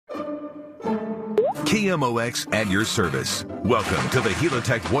KMOX at your service. Welcome to the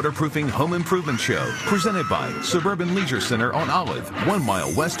Helitech Waterproofing Home Improvement Show, presented by Suburban Leisure Center on Olive, 1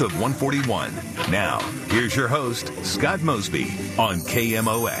 mile west of 141. Now, here's your host, Scott Mosby, on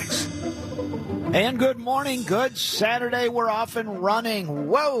KMOX. And good morning, good Saturday. We're off and running.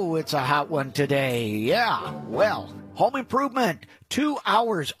 Whoa, it's a hot one today. Yeah, well, home improvement, 2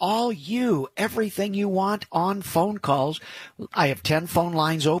 hours, all you, everything you want on phone calls. I have 10 phone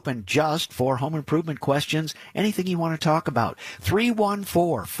lines open just for home improvement questions, anything you want to talk about.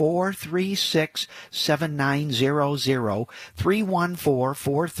 314-436-7900,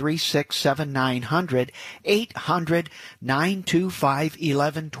 314-436-7900,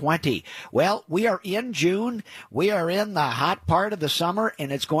 800-925-1120. Well, we are in June. We are in the hot part of the summer,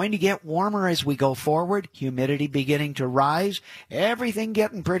 and it's going to get warmer as we go forward. Humidity beginning to rise. Everything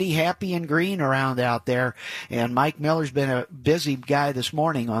getting pretty happy and green around out there. And Mike Miller's been a busy guy this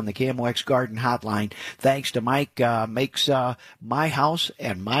morning on the KMOX Garden Hotline. Thanks to Mike, makes my house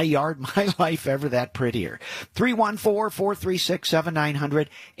and my yard, my life ever that prettier. 314-436-7900,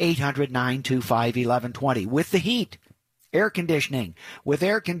 800-925-1120. With the heat. Air conditioning, with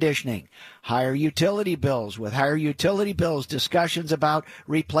air conditioning, higher utility bills, with higher utility bills, discussions about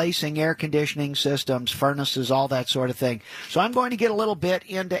replacing air conditioning systems, furnaces, all that sort of thing. So I'm going to get a little bit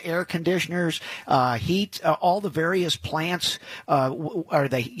into air conditioners, heat, all the various plants, or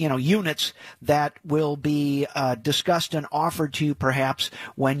the, units that will be discussed and offered to you perhaps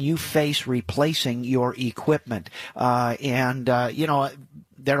when you face replacing your equipment. There are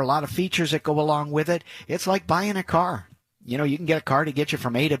a lot of features that go along with it. It's like buying a car. You can get a car to get you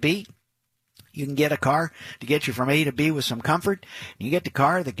from A to B. You can get a car to get you from A to B with some comfort. You get the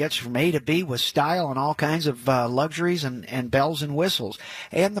car that gets you from A to B with style and all kinds of luxuries and bells and whistles.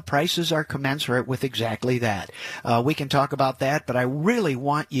 And the prices are commensurate with exactly that. We can talk about that, but I really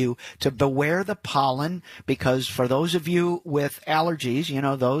want you to beware the pollen, because for those of you with allergies,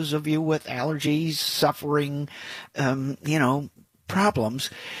 those of you with allergies suffering,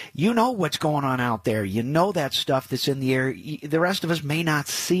 problems, you know what's going on out there. You know that stuff that's in the air. The rest of us may not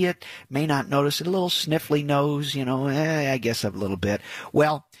see it, may not notice it. A little sniffly nose, I guess a little bit.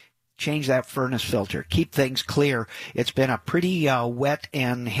 Well, change that furnace filter. Keep things clear. It's been a pretty wet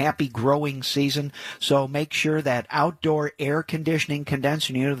and happy growing season, so make sure that outdoor air conditioning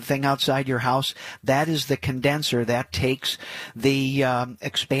condenser, the thing outside your house, that is the condenser that takes the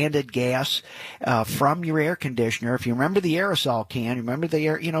expanded gas from your air conditioner. If you remember the aerosol can, remember the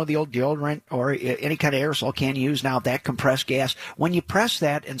air, the old deodorant or any kind of aerosol can you use now, that compressed gas, when you press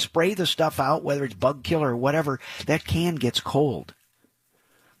that and spray the stuff out, whether it's bug killer or whatever, that can gets cold.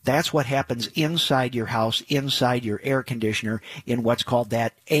 That's what happens inside your house, inside your air conditioner, in what's called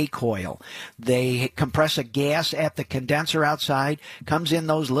that A coil. They compress a gas at the condenser outside, comes in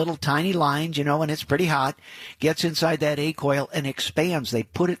those little tiny lines, and it's pretty hot, gets inside that A coil and expands. They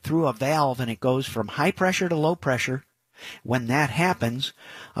put it through a valve and it goes from high pressure to low pressure. When that happens,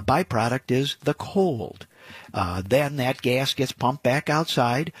 a byproduct is the cold. Then that gas gets pumped back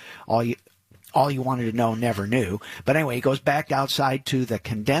outside. All you wanted to know, never knew. But anyway, it goes back outside to the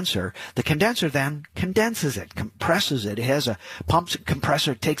condenser. The condenser then condenses it, compresses it. It has a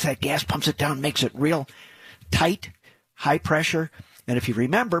compressor, takes that gas, pumps it down, makes it real tight, high pressure. And if you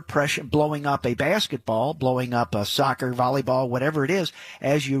remember, pressure blowing up a basketball, blowing up a soccer, volleyball, whatever it is,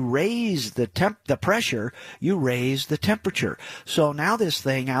 as you raise the pressure, you raise the temperature. So now this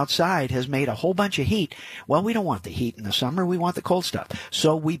thing outside has made a whole bunch of heat. Well, we don't want the heat in the summer. We want the cold stuff.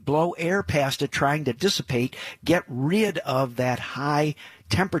 So we blow air past it, trying to dissipate, get rid of that high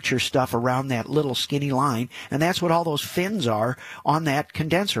temperature stuff around that little skinny line, and that's what all those fins are on that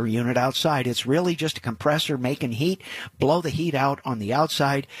condenser unit outside. It's really just a compressor making heat, blow the heat out on the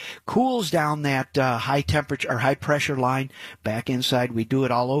outside, cools down that high temperature or high pressure line. Back inside, we do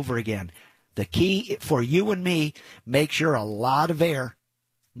it all over again. The key for you and me, make sure a lot of air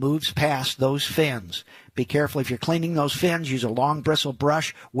moves past those fins. Be careful if you're cleaning those fins. Use a long bristle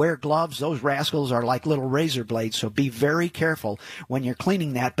brush. Wear gloves. Those rascals are like little razor blades, so be very careful when you're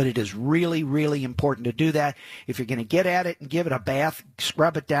cleaning that, but it is really, really important to do that. If you're going to get at it and give it a bath,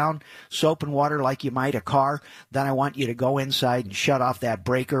 scrub it down, soap and water like you might a car, then I want you to go inside and shut off that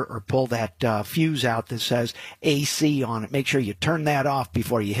breaker or pull that fuse out that says AC on it. Make sure you turn that off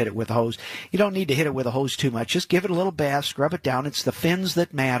before you hit it with a hose. You don't need to hit it with a hose too much. Just give it a little bath, scrub it down. It's the fins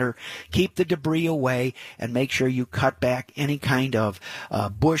that matter. Keep the debris away, and make sure you cut back any kind of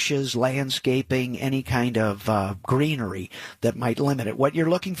bushes, landscaping, any kind of greenery that might limit it. What you're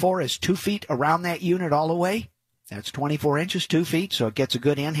looking for is 2 feet around that unit all the way. That's 24 inches, 2 feet, so it gets a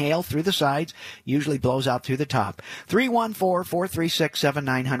good inhale through the sides, usually blows out through the top.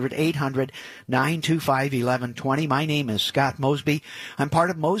 314-436-7900, 800-925-1120. My name is Scott Mosby. I'm part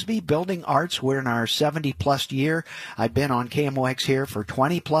of Mosby Building Arts. We're in our 70-plus year. I've been on KMOX here for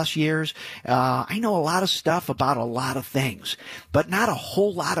 20-plus years. I know a lot of stuff about a lot of things, but not a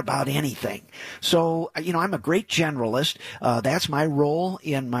whole lot about anything. So, I'm a great generalist. That's my role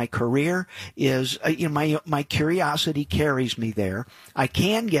in my career is, my curiosity carries me there. I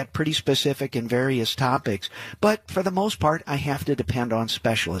can get pretty specific in various topics, but for the most part, I have to depend on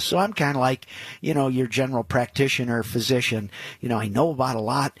specialists. So I'm kind of like, your general practitioner, physician. I know about a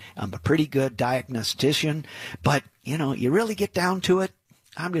lot. I'm a pretty good diagnostician, but, you really get down to it,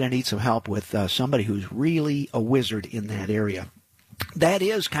 I'm going to need some help with somebody who's really a wizard in that area. That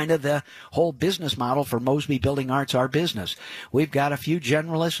is kind of the whole business model for Mosby Building Arts, our business. We've got a few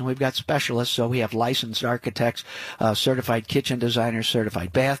generalists and we've got specialists. So we have licensed architects, certified kitchen designers,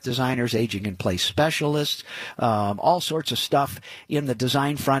 certified bath designers, aging in place specialists, all sorts of stuff in the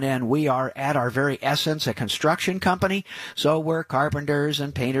design front end. We are at our very essence a construction company. So we're carpenters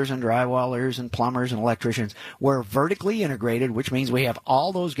and painters and drywallers and plumbers and electricians. We're vertically integrated, which means we have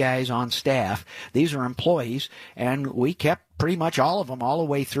all those guys on staff. These are employees, and we kept pretty much all of them all the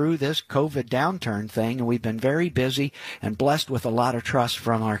way through this COVID downturn thing, and we've been very busy and blessed with a lot of trust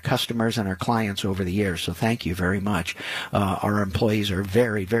from our customers and our clients over the years. So thank you very much. Our employees are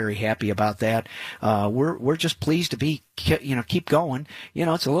very, very happy about that. We're just pleased to be, keep going.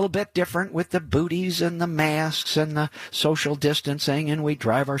 It's a little bit different with the booties and the masks and the social distancing, and we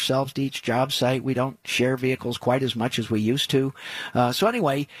drive ourselves to each job site. We don't share vehicles quite as much as we used to. So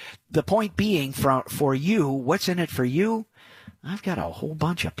anyway, the point being for you, what's in it for you? I've got a whole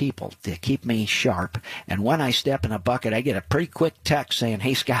bunch of people to keep me sharp, and when I step in a bucket, I get a pretty quick text saying,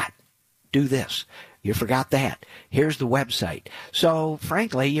 hey, Scott, do this. You forgot that. Here's the website. So,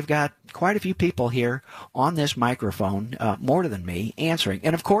 frankly, you've got quite a few people here on this microphone, more than me, answering.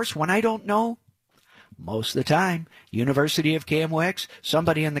 And, of course, when I don't know, most of the time, University of KMOX,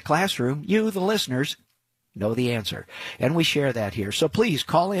 somebody in the classroom, you, the listeners, know the answer. And we share that here. So please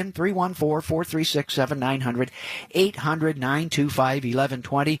call in 314-436-7900,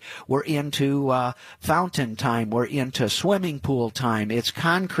 800-925-1120. We're into fountain time. We're into swimming pool time. It's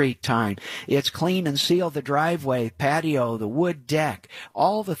concrete time. It's clean and seal the driveway, patio, the wood deck,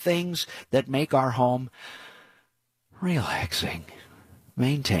 all the things that make our home relaxing,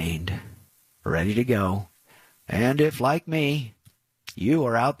 maintained, ready to go. And if, like me, you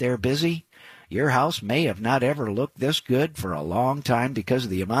are out there busy, your house may have not ever looked this good for a long time because of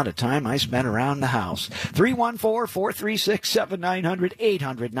the amount of time I spent around the house. 314-436-7900,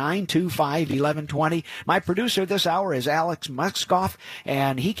 800-925-1120. My producer this hour is Alex Muskoff,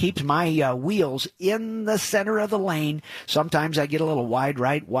 and he keeps my wheels in the center of the lane. Sometimes I get a little wide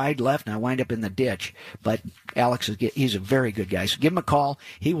right, wide left, and I wind up in the ditch. But Alex, he's a very good guy. So give him a call.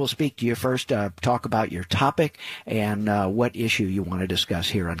 He will speak to you first, talk about your topic and what issue you want to discuss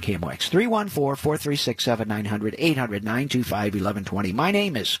here on KMOX. 314-436-7900, 800-925-1120. My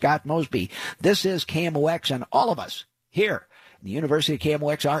name is Scott Mosby. This is KMOX, and all of us here at the University of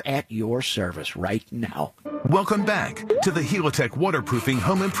KMOX are at your service right now. Welcome back to the Helitech Waterproofing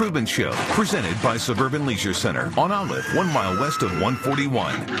Home Improvement Show, presented by Suburban Leisure Center on Olive, 1 mile west of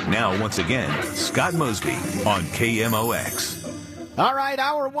 141. Now, once again, Scott Mosby on KMOX. All right,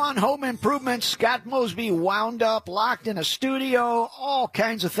 hour one, home improvement. Scott Mosby wound up, locked in a studio, all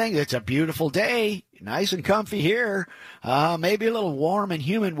kinds of things. It's a beautiful day. Nice and comfy here. Maybe a little warm and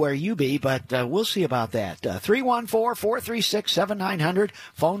humid where you be, but we'll see about that. 314-436-7900.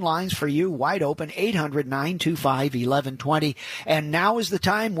 Phone lines for you wide open, 800-925-1120. And now is the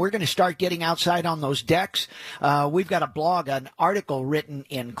time we're going to start getting outside on those decks. We've got a blog, an article written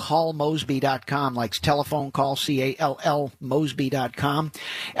in callmosby.com, like telephone call, C-A-L-L, Mosby.com,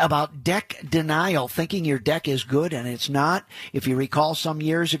 about deck denial, thinking your deck is good and it's not. If you recall, some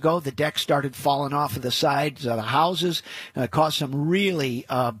years ago, the deck started falling off of the sides of the houses, caused some really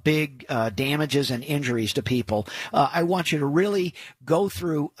big damages and injuries to people. I want you to really go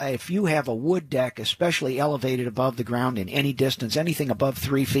through, if you have a wood deck, especially elevated above the ground in any distance, anything above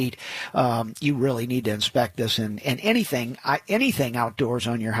 3 feet, you really need to inspect this. And anything outdoors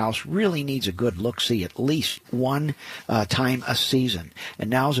on your house really needs a good look-see at least one time a season. And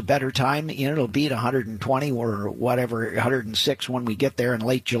now's a better time. It'll be at 120 or whatever, 106 when we get there in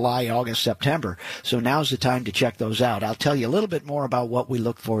late July, August, September. So now's the time to check those out. I'll tell you a little bit more about what we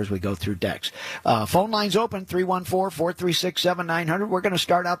look for as we go through decks. Phone lines open, 314-436-7900. We're going to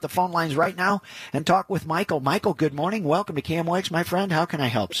start out the phone lines right now and talk with Michael. Michael, good morning. Welcome to KMOX, my friend. How can I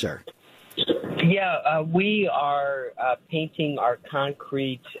help, sir? Yeah, we are painting our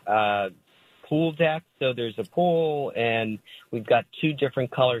concrete pool deck. So there's a pool, and we've got two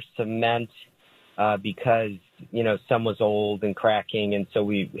different color cement because, some was old and cracking, and so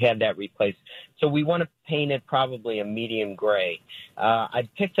we had that replaced. So we want to paint it probably a medium gray. I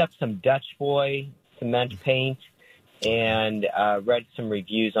picked up some Dutch Boy cement paint and read some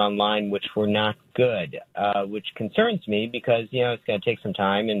reviews online which were not good, which concerns me because, it's going to take some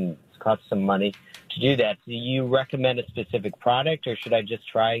time and it's cost some money to do that. Do you recommend a specific product, or should I just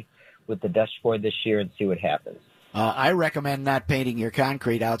try with the Dutch Boy this year and see what happens? I recommend not painting your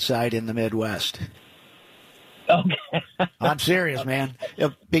concrete outside in the Midwest. Okay. I'm serious, man.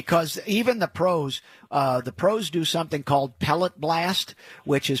 Because even the pros do something called pellet blast,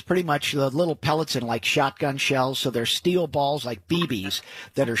 which is pretty much the little pellets in like shotgun shells. So they're steel balls like BBs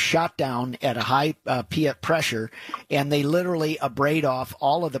that are shot down at a high pressure, and they literally abrade off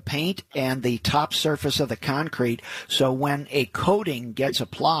all of the paint and the top surface of the concrete. So when a coating gets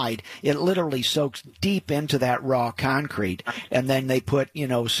applied, it literally soaks deep into that raw concrete, and then they put,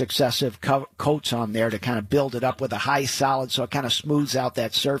 successive coats on there to kind of build it up with a high solid, so it kind of smooths out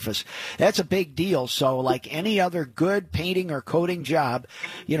that surface. That's a big deal. So like any other good painting or coating job,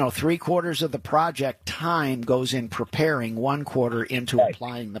 3/4 of the project time goes in preparing, 1/4 into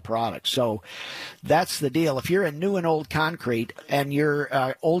applying the product. So that's the deal. If you're in new and old concrete and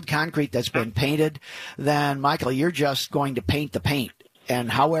you're old concrete that's been painted, then Michael, you're just going to paint the paint.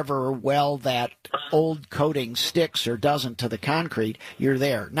 And however well that old coating sticks or doesn't to the concrete, you're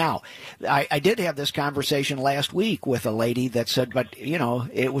there. Now, I did have this conversation last week with a lady that said, but,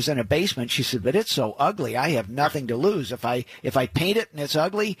 it was in a basement. She said, but it's so ugly. I have nothing to lose. If I paint it and it's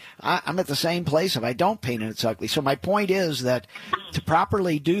ugly, I'm at the same place. If I don't paint it, it's ugly. So my point is that to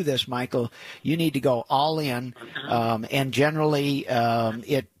properly do this, Michael, you need to go all in. And generally,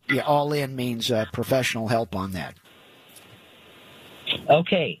 all in means professional help on that.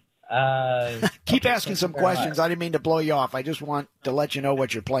 Okay. Keep asking some questions. I didn't mean to blow you off. I just want to let you know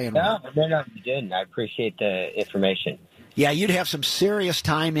what you're playing with. No, you didn't. I appreciate the information. Yeah, you'd have some serious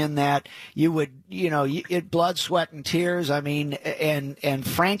time in that. You would, blood, sweat, and tears. I mean, and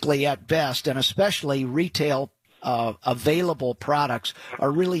frankly, at best, and especially retail available products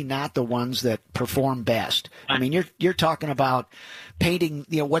are really not the ones that perform best. I mean, you're talking about painting,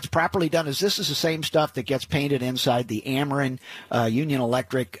 what's properly done is this is the same stuff that gets painted inside the Ameren Union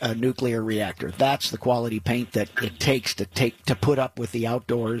Electric nuclear reactor. That's the quality paint that it takes to put up with the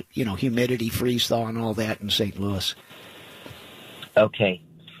outdoor, humidity, freeze thaw, and all that in St. Louis. Okay.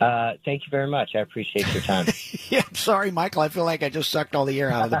 Thank you very much. I appreciate your time. Yeah, I'm sorry, Michael. I feel like I just sucked all the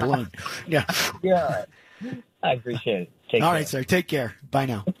air out of the balloon. Yeah. Yeah. I appreciate it. All right, sir. Take care. Bye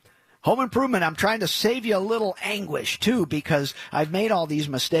now. Home improvement, I'm trying to save you a little anguish, too, because I've made all these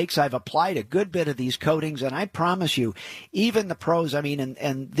mistakes. I've applied a good bit of these coatings, and I promise you, even the pros,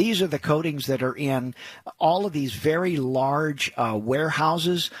 and these are the coatings that are in all of these very large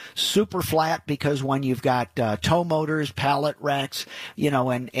warehouses, super flat, because when you've got tow motors, pallet racks,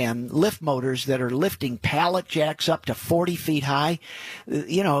 and lift motors that are lifting pallet jacks up to 40 feet high,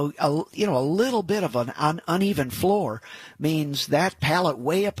 a little bit of an uneven floor means that pallet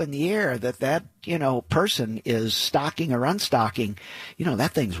way up in the air that person is stocking or unstocking,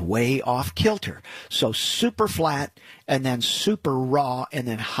 that thing's way off kilter. So super flat and then super raw and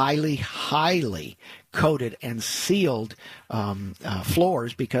then highly, highly coated and sealed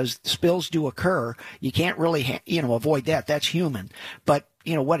floors, because spills do occur. You can't really, avoid that. That's human. But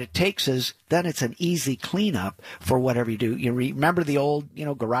what it takes is then it's an easy cleanup for whatever you do. You remember the old,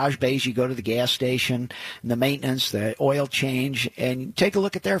 garage bays, you go to the gas station, and the maintenance, the oil change, and take a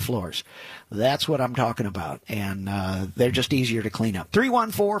look at their floors. That's what I'm talking about. And they're just easier to clean up.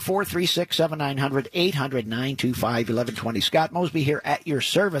 314-436-7900, 800-925-1120. Scott Mosby here at your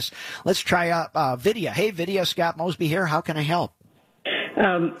service. Let's try out Vidya. Hey, Vidya, Scott Mosby here. How can I help?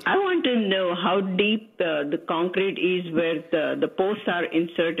 I want to know how deep the concrete is where the posts are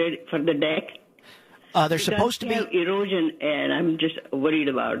inserted for the deck. They're supposed to be erosion, and I'm just worried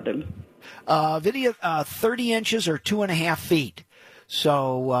about them. Vidya, 30 inches or 2.5 feet.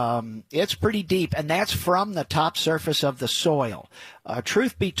 So it's pretty deep, and that's from the top surface of the soil.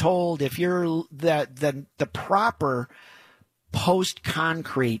 Truth be told, if you're the proper post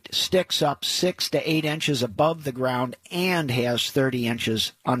concrete sticks up 6 to 8 inches above the ground and has 30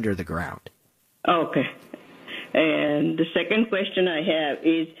 inches under the ground. Okay. And the second question I have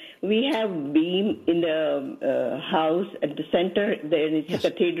is, we have beam in the house at the center. There is a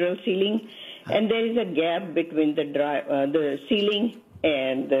cathedral ceiling, and there is a gap between the ceiling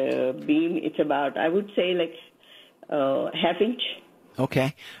and the beam. It's about, I would say, like half inch.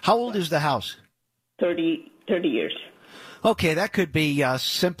 Okay. How old is the house? 30 years. Okay, that could be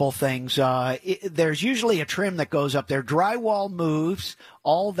simple things. There's usually a trim that goes up there. Drywall moves.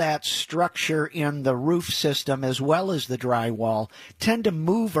 All that structure in the roof system as well as the drywall tend to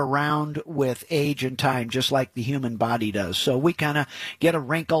move around with age and time, just like the human body does. So we kind of get a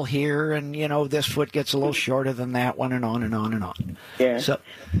wrinkle here, and, this foot gets a little shorter than that one, and on and on and on. Yeah. So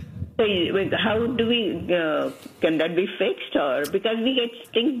how do we, can that be fixed? Or because we get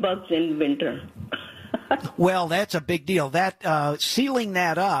stink bugs in winter. Well, that's a big deal. That sealing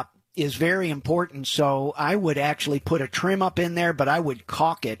that up is very important. So I would actually put a trim up in there, but I would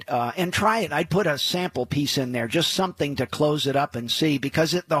caulk it and try it. I'd put a sample piece in there, just something to close it up and see,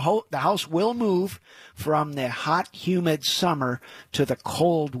 because the house will move from the hot, humid summer to the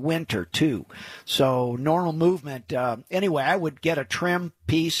cold winter too. So normal movement. Anyway, I would get a trim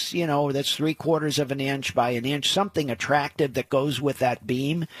piece, that's 3/4 of an inch by an inch, something attractive that goes with that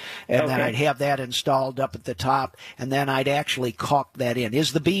beam, and then I'd have that installed up at the top, and then I'd actually caulk that in.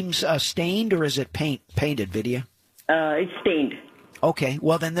 Is the beam stained, or is it painted, Vidya? It's stained. Okay,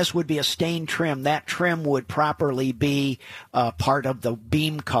 well then this would be a stained trim. That trim would properly be part of the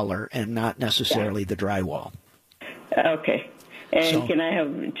beam color and not necessarily the drywall. Okay. And can I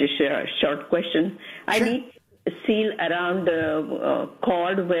have just a short question? Sure. I need seal around the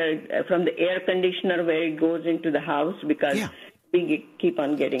cord from the air conditioner where it goes into the house, because we keep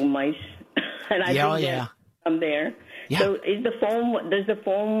on getting mice, and I think from there. Yeah. So does the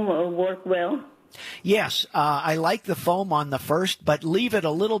foam work well? Yes, I like the foam on the first, but leave it a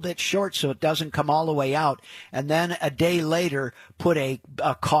little bit short so it doesn't come all the way out. And then a day later, put a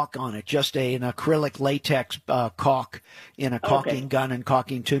caulk on it, just an acrylic latex caulk in a caulking gun and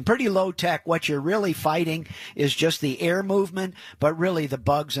caulking tube. Pretty low tech. What you're really fighting is just the air movement, but really the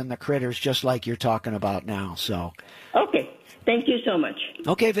bugs and the critters, just like you're talking about now. So. Okay. Thank you so much.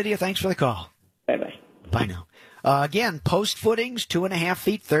 Okay, Vidya, thanks for the call. Bye-bye. Bye now. Again, post footings, 2.5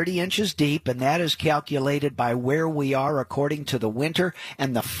 feet, 30 inches deep, and that is calculated by where we are according to the winter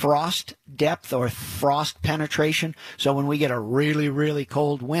and the frost depth or frost penetration. So when we get a really, really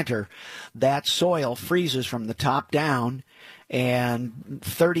cold winter, that soil freezes from the top down, and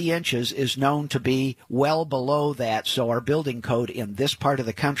 30 inches is known to be well below that. So our building code in this part of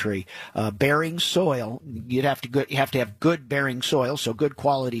the country, bearing soil, you have to have good bearing soil, so good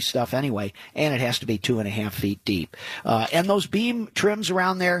quality stuff anyway, and it has to be 2.5 feet deep. And those beam trims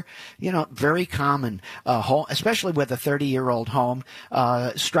around there, very common, especially with a 30-year-old home,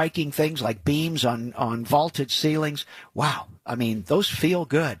 striking things like beams on vaulted ceilings. Wow, I mean, those feel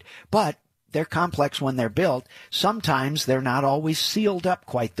good, but they're complex when they're built. Sometimes they're not always sealed up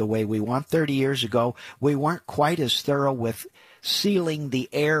quite the way we want. 30 years ago, we weren't quite as thorough with sealing the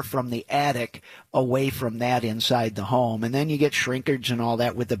air from the attic away from that inside the home. And then you get shrinkage and all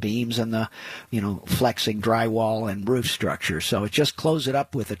that with the beams and the, flexing drywall and roof structure. So just close it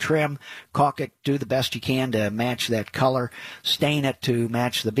up with a trim, caulk it, do the best you can to match that color, stain it to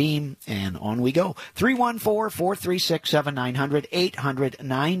match the beam, and on we go. 314-436-7900,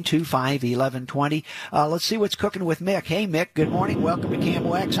 800-925-1120. Let's see what's cooking with Mick. Hey, Mick, good morning. Welcome to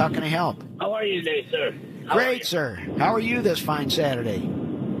KMOX. How can I help? How are you today, sir? Great, sir. How are you this fine Saturday?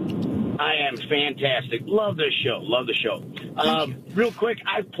 I am fantastic. Love this show. Love the show. Real quick,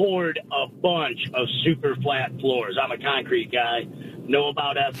 I poured a bunch of super flat floors. I'm a concrete guy. Know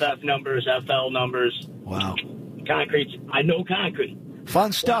about FF numbers, FL numbers. Wow. Concrete. I know concrete.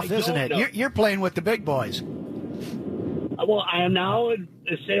 Fun stuff, isn't it? You're playing with the big boys. Well, I am now a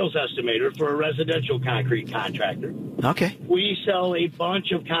sales estimator for a residential concrete contractor. Okay. We sell a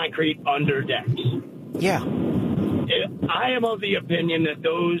bunch of concrete under decks. Yeah. I am of the opinion that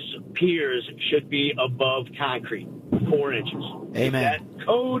those piers should be above concrete, 4 inches. Amen. Is that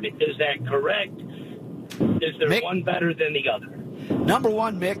code? Is that correct? Is there Mick, one better than the other? Number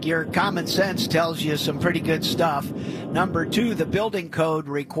one, Mick, your common sense tells you some pretty good stuff. Number two, the building code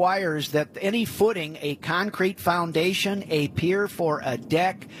requires that any footing, a concrete foundation, a pier for a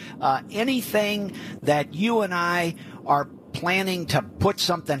deck, anything that you and I are planning to put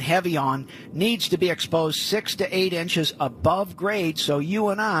something heavy on needs to be exposed 6 to 8 inches above grade, so you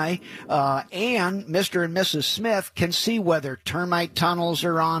and I and Mr. and Mrs. Smith can see whether termite tunnels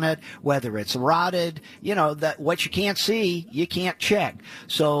are on it, whether it's rotted. That what you can't see, you can't check.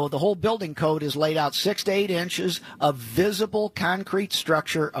 So the whole building code is laid out 6 to 8 inches of visible concrete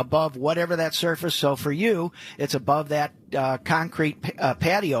structure above whatever that surface. So for you, it's above that concrete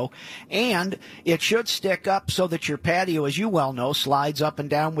patio, and it should stick up so that your patio, as you well know, slides up and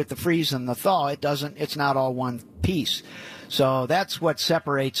down with the freeze and the thaw. It's not all one piece. So that's what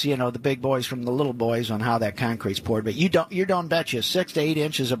separates, the big boys from the little boys on how that concrete's poured. But you don't bet you 6 to 8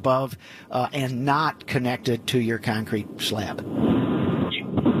 inches above and not connected to your concrete slab.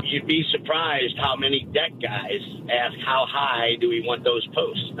 You'd be surprised how many deck guys ask, how high do we want those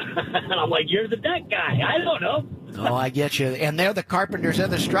posts? And I'm like, you're the deck guy. I don't know. Oh, I get you. And they're the carpenters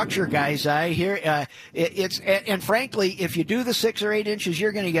and the structure guys. I hear and frankly, if you do the 6 or 8 inches,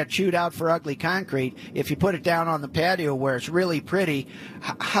 you're going to get chewed out for ugly concrete. If you put it down on the patio where it's really pretty,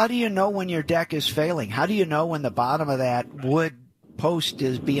 how do you know when your deck is failing? How do you know when the bottom of that wood post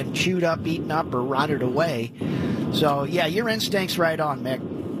is being chewed up, eaten up, or rotted away? So, yeah, your instinct's right on, Mick.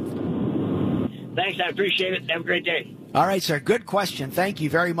 Thanks, I appreciate it. Have a great day. All right, sir. Good question. Thank you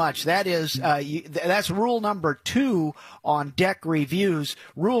very much. That is, that's rule number 2 on deck reviews.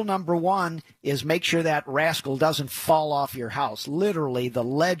 Rule number 1 is make sure that rascal doesn't fall off your house. Literally, the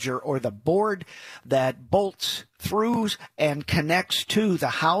ledger or the board that bolts through and connects to the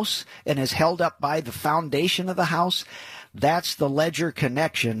house and is held up by the foundation of the house. That's the ledger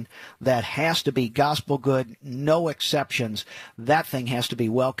connection that has to be gospel good, no exceptions. That thing has to be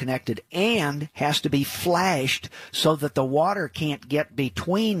well connected and has to be flashed so that the water can't get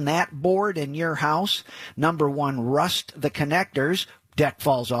between that board and your house. Number 1, rust the connectors. Deck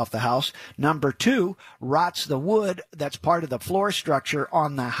falls off the house. Number 2, rots the wood that's part of the floor structure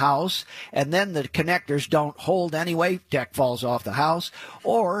on the house, and then the connectors don't hold anyway. Deck falls off the house.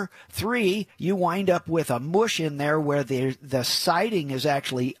 Or 3, you wind up with a mush in there where the siding is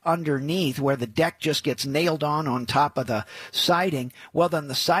actually underneath, where the deck just gets nailed on top of the siding. Well, then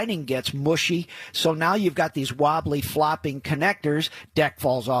the siding gets mushy, so now you've got these wobbly, flopping connectors. Deck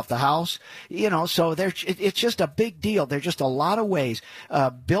falls off the house. So it's just a big deal. There's just a lot of ways.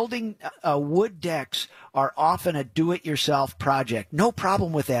 Building wood decks are often a do-it-yourself project. No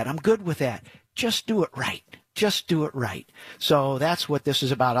problem with that. I'm good with that. Just do it right. Just do it right. So that's what this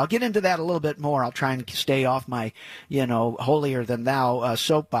is about. I'll get into that a little bit more. I'll try and stay off my, holier-than-thou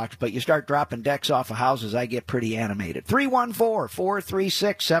soapbox. But you start dropping decks off of houses, I get pretty animated.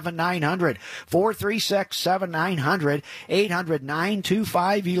 314-436-7900. 436-7900.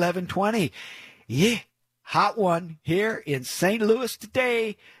 800-925-1120. Yeah. Hot one here in St. Louis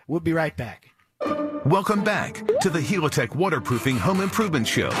today. We'll be right back. Welcome back to the Helitech Waterproofing Home Improvement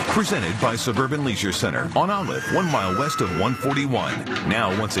Show, presented by Suburban Leisure Center on Olive, 1 mile west of 141.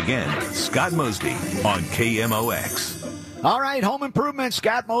 Now, once again, Scott Mosby on KMOX. All right, home improvement,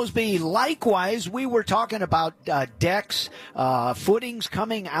 Scott Mosby. Likewise, we were talking about decks, footings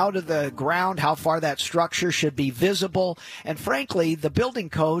coming out of the ground, how far that structure should be visible. And frankly, the building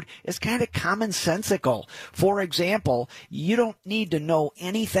code is kind of commonsensical. For example, you don't need to know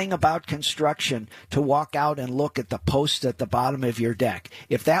anything about construction to walk out and look at the posts at the bottom of your deck.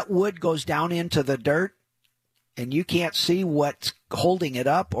 If that wood goes down into the dirt, and you can't see what's holding it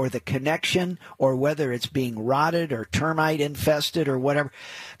up or the connection or whether it's being rotted or termite infested or whatever,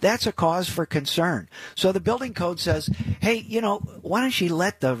 that's a cause for concern. So the building code says, hey, why don't you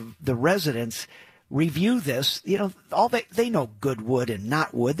let the residents review this? They know good wood and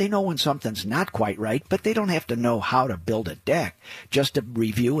not wood. They know when something's not quite right, but they don't have to know how to build a deck just to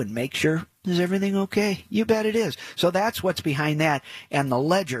review and make sure. Is everything okay? You bet it is. So that's what's behind that and the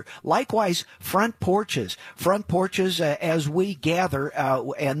ledger. Likewise, front porches. Front porches, as we gather,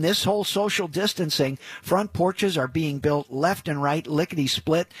 and this whole social distancing, front porches are being built left and right,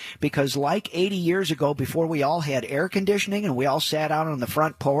 lickety-split, because like 80 years ago, before we all had air conditioning and we all sat out on the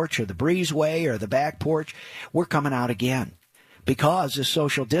front porch or the breezeway or the back porch, we're coming out again. Because of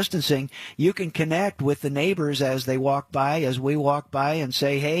social distancing, you can connect with the neighbors as they walk by, as we walk by, and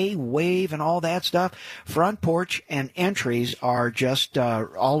say, hey, wave and all that stuff. Front porch and entries are just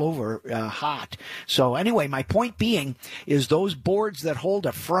all over hot. So anyway, my point being is those boards that hold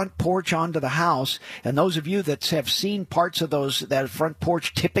a front porch onto the house, and those of you that have seen parts of that front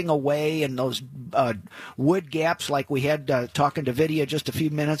porch tipping away and those wood gaps like we had talking to Vidya just a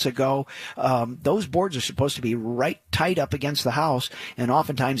few minutes ago, those boards are supposed to be right tight up against the house, and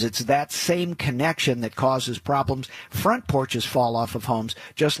oftentimes it's that same connection that causes problems. Front porches fall off of homes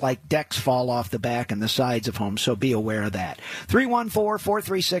just like decks fall off the back and the sides of homes, so be aware of that.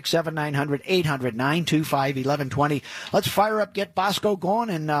 314-436-7900, 800-925-1120. Let's fire up, get Bosco going,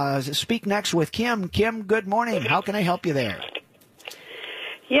 and speak next with Kim. Kim, good morning. How can I help you there?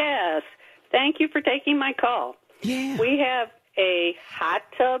 Yes. Thank you for taking my call. Yeah. We have a hot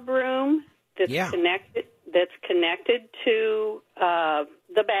tub room that's connected to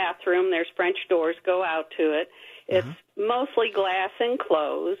the bathroom. There's French doors go out to it. It's mostly glass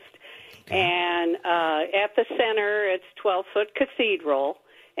enclosed. Okay. And at the center, it's 12-foot cathedral.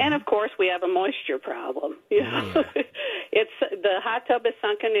 And, of course, we have a moisture problem. You know? It's the hot tub is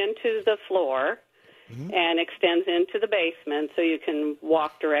sunken into the floor and extends into the basement, so you can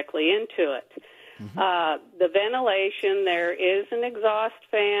walk directly into it. The ventilation, there is an exhaust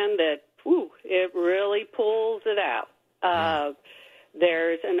fan that, it really pulls it out.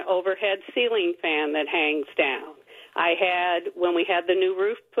 There's an overhead ceiling fan that hangs down. When we had the new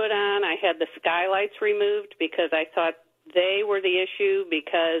roof put on, I had the skylights removed because I thought they were the issue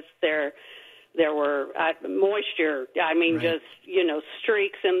because there were moisture. I mean, just,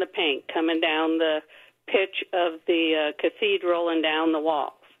 streaks in the paint coming down the pitch of the cathedral and down the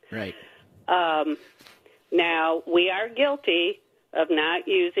walls. Right. Now, we are guilty of not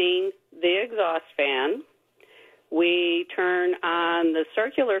using the exhaust fan. We turn on the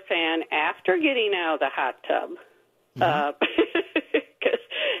circular fan after getting out of the hot tub.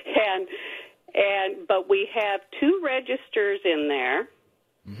 But we have 2 registers in there.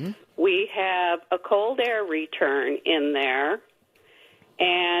 We have a cold air return in there.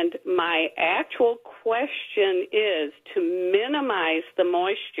 And my actual question is to minimize the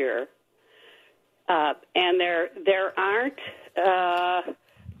moisture. And there aren't,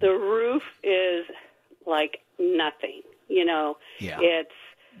 the roof is like nothing, It's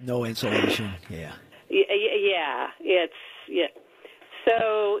no insulation. Yeah.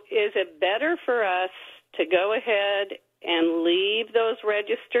 So is it better for us to go ahead and leave those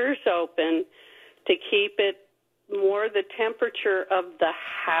registers open to keep it more the temperature of the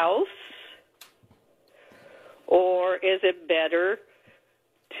house? Or is it better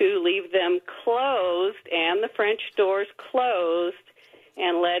to leave them closed and the French doors closed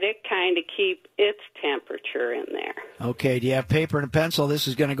and let it kind of keep its temperature in there? Okay, do you have paper and a pencil? This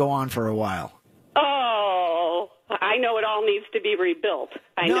is going to go on for a while. Oh, I know it all needs to be rebuilt.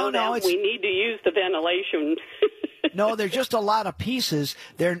 I know that we need to use the ventilation. No, there's just a lot of pieces.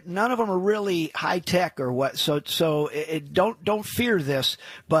 None of them are really high tech or what. So don't fear this.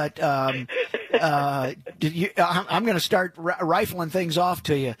 But I'm going to start rifling things off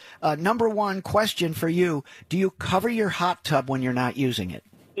to you. Number one question for you: do you cover your hot tub when you're not using it?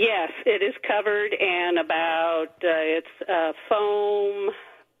 Yes, it is covered, and it's foam,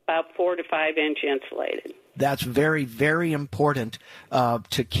 about 4 to 5 inch insulated. That's very, very important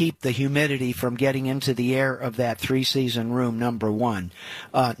to keep the humidity from getting into the air of that 3-season room, number one.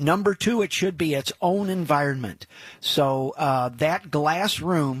 Number two, it should be its own environment. So that glass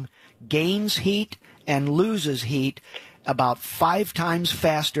room gains heat and loses heat about 5 times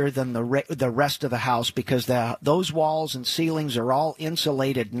faster than the rest of the house because those walls and ceilings are all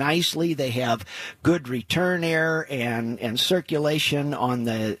insulated nicely. They have good return air and circulation on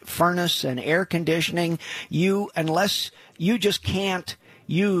the furnace and air conditioning. Unless you just can't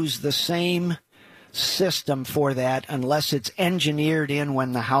use the same system for that unless it's engineered in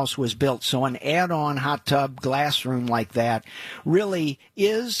when the house was built. So an add-on hot tub glass room like that really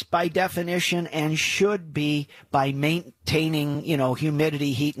is by definition and should be by maintaining,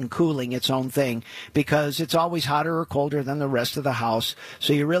 humidity, heat, and cooling its own thing because it's always hotter or colder than the rest of the house.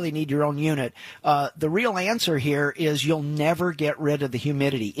 So you really need your own unit. The real answer here is you'll never get rid of the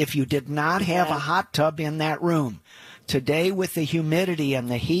humidity. If you did not have a hot tub in that room, today, with the humidity and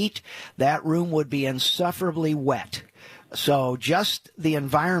the heat, that room would be insufferably wet. So just the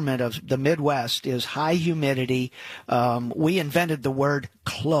environment of the Midwest is high humidity. We invented the word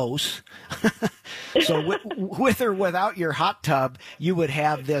close. So with or without your hot tub, you would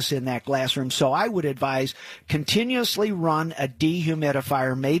have this in that glass room. So I would advise continuously run a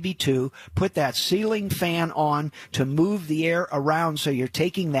dehumidifier, maybe 2. Put that ceiling fan on to move the air around so you're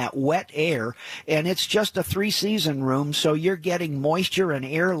taking that wet air. And it's just a 3-season room, so you're getting moisture and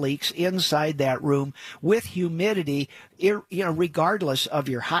air leaks inside that room with humidity, regardless of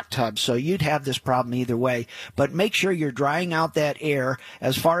your hot tub. So you'd have this problem either way. But make sure you're drying out that air.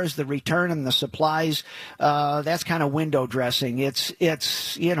 As far as the return and the supplies, that's kind of window dressing. It's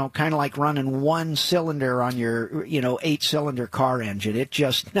kind of like running one cylinder on your 8-cylinder car engine. It's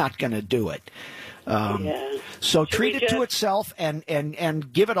just not going to do it. So treat it to itself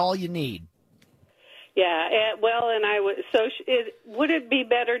and give it all you need. Yeah, would it be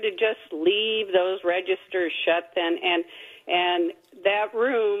better to just leave those registers shut then? And that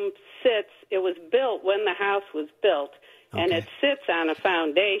room it was built when the house was built, and it sits on a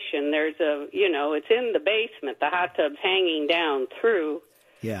foundation. There's it's in the basement. The hot tub's hanging down through.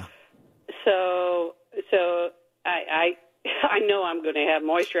 Yeah. So I know I'm going to have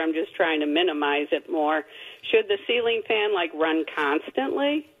moisture. I'm just trying to minimize it more. Should the ceiling fan run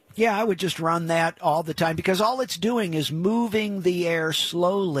constantly? Yeah, I would just run that all the time because all it's doing is moving the air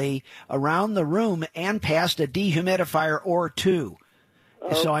slowly around the room and past a dehumidifier or 2.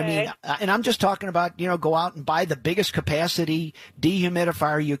 So, I mean, and I'm just talking about, go out and buy the biggest capacity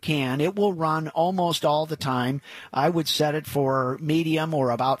dehumidifier you can. It will run almost all the time. I would set it for medium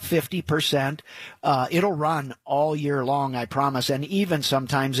or about 50%. It'll run all year long, I promise, and even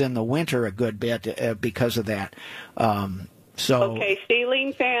sometimes in the winter a good bit because of that. Okay,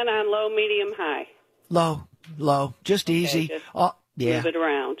 ceiling fan on low, medium, high. Low, just easy. Just yeah. Move it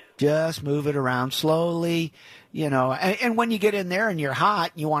around. Just move it around slowly, and when you get in there and you're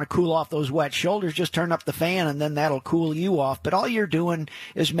hot and you want to cool off those wet shoulders, just turn up the fan and then that'll cool you off. But all you're doing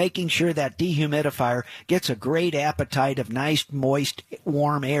is making sure that dehumidifier gets a great appetite of nice, moist,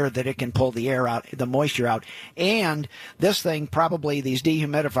 warm air that it can pull the moisture out. And this thing, probably these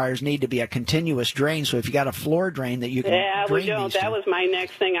dehumidifiers need to be a continuous drain. So if you got a floor drain that you can drain we don't. That was my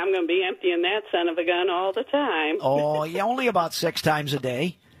next thing. I'm going to be emptying that son of a gun all the time. Oh, yeah, only about 6 times a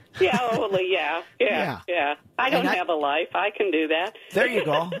day. Yeah. I don't have a life. I can do that. There you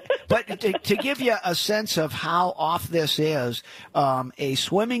go. But to give you a sense of how off this is, a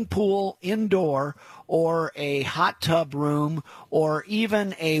swimming pool indoor or a hot tub room or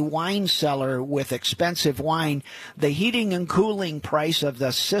even a wine cellar with expensive wine, the heating and cooling price of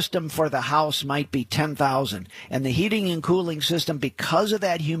the system for the house might be $10,000. And the heating and cooling system, because of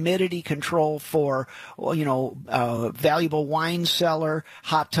that humidity control for, valuable wine cellar,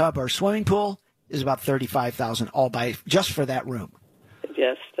 hot tub, or swimming pool, is about $35,000 just for that room.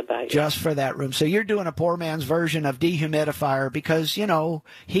 Just for that room. So you're doing a poor man's version of dehumidifier because,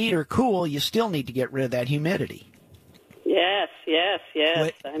 heat or cool, you still need to get rid of that humidity. Yes.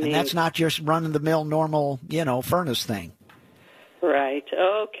 And that's not just run-of-the-mill normal, furnace thing. Right.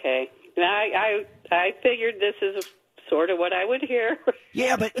 Okay. I figured this is sort of what I would hear.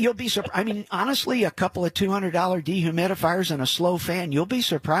 Yeah, but you'll be surprised. I mean, honestly, a couple of $200 dehumidifiers and a slow fan, you'll be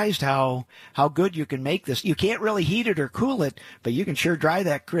surprised how good you can make this. You can't really heat it or cool it, but you can sure dry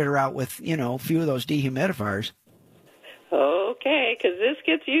that critter out with, a few of those dehumidifiers. Okay, because this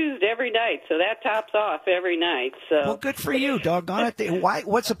gets used every night, so that tops off every night. So. Well, good for you, doggone it.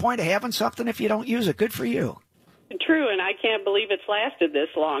 What's the point of having something if you don't use it? Good for you. True, and I can't believe it's lasted this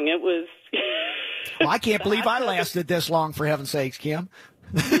long. It was... Well, I can't believe I lasted this long, for heaven's sakes, Kim.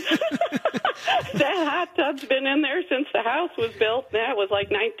 That hot tub's been in there since the house was built. That was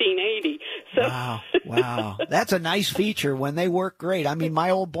like 1980. So. Wow. That's a nice feature when they work great. I mean, my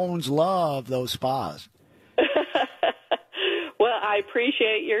old bones love those spas. Well, I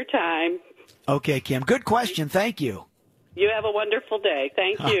appreciate your time. Okay, Kim. Good question. Thank you. You have a wonderful day.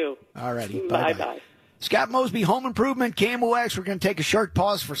 Thank you. All righty. Bye-bye. Scott Mosby, Home Improvement, KMOX. We're going to take a short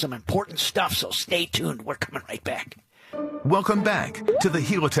pause for some important stuff, so stay tuned. We're coming right back. Welcome back to the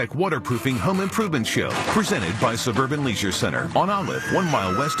Helitech Waterproofing Home Improvement Show, presented by Suburban Leisure Center on Olive, 1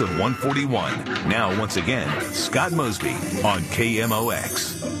 mile west of 141. Now, once again, Scott Mosby on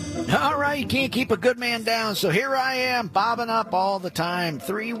KMOX. All right, you can't keep a good man down, so here I am, bobbing up all the time.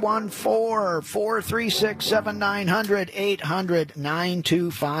 314-436-7900,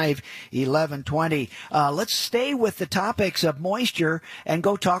 800-925-1120. Let's stay with the topics of moisture and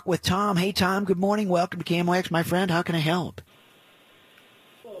go talk with Tom. Hey, Tom, good morning. Welcome to KMOX, my friend. How can I help?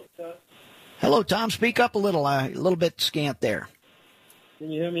 Hello, Tom. Hello, Tom. Speak up a little bit scant there.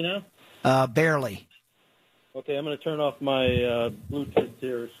 Can you hear me now? Barely. Okay, I'm going to turn off my Bluetooth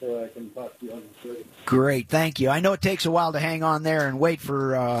here so I can talk to you on the radio. Great, thank you. I know it takes a while to hang on there and wait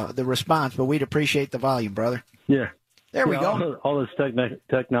for the response, but we'd appreciate the volume, brother. Yeah. There we go. All this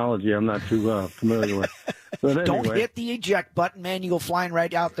technology I'm not too familiar with. But anyway. Don't hit the eject button, man. You go flying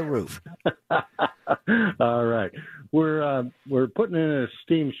right out the roof. All right. We're putting in a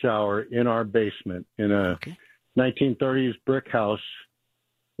steam shower in our basement in a 1930s brick house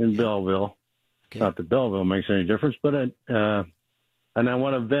in Belleville. Okay. Not that Belleville makes any difference, but and I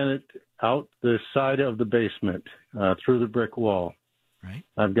want to vent it out the side of the basement through the brick wall. Right.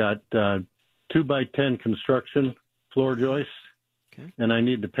 I've got 2x10 construction floor joists, and I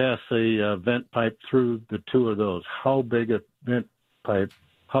need to pass a vent pipe through the two of those. How big a vent pipe?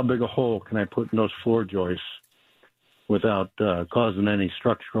 How big a hole can I put in those floor joists without causing any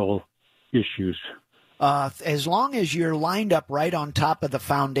structural issues? As long as you're lined up right on top of the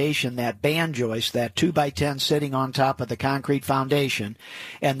foundation, that band joist, that 2x10 sitting on top of the concrete foundation,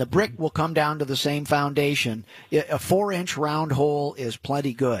 and the brick will come down to the same foundation, a 4-inch round hole is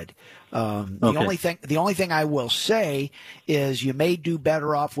plenty good. The only thing I will say is you may do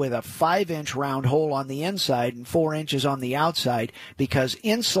better off with a 5-inch round hole on the inside and 4 inches on the outside, because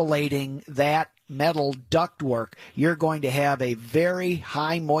insulating that metal ductwork, you're going to have a very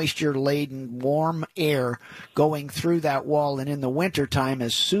high moisture laden warm air going through that wall, and in the wintertime,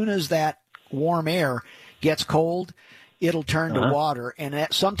 as soon as that warm air gets cold, it'll turn to water, and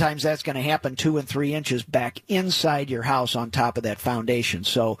sometimes that's going to happen 2 and 3 inches back inside your house on top of that foundation.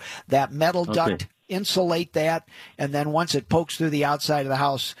 So that metal duct, insulate that, and then once it pokes through the outside of the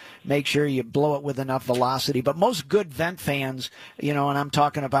house, make sure you blow it with enough velocity. But most good vent fans, and I'm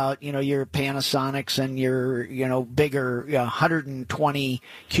talking about, your Panasonics and your, bigger 120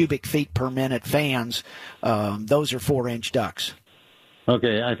 cubic feet per minute fans, those are 4-inch ducts.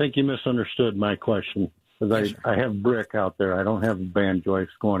 Okay, I think you misunderstood my question, because I have brick out there. I don't have a band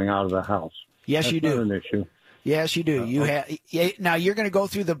joist going out of the house. Yes, That's you do. not an issue. Yes, you do. Now you're going to go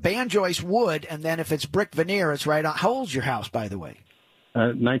through the band joist wood, and then if it's brick veneer, it's right on. How old's your house, by the way?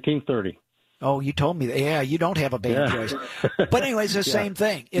 1930. Oh, you told me that. Yeah, you don't have a band joist. But anyway, it's the same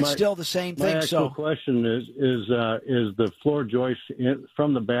thing. It's still the same thing. My actual question is the floor joist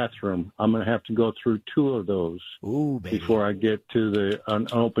from the bathroom? I'm going to have to go through 2 of those before I get to an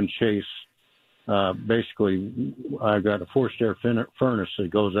open chase. Basically, I've got a forced air furnace that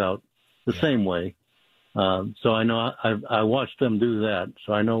goes out the same way. So I know I watched them do that,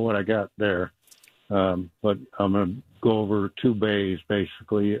 so I know what I got there. But I'm going to go over 2 bays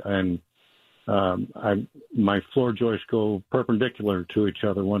basically, and my floor joists go perpendicular to each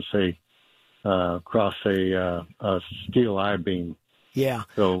other once they cross a steel I-beam. Yeah.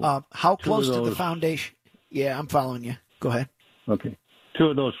 So how close to the foundation? Yeah, I'm following you. Go ahead. Okay. 2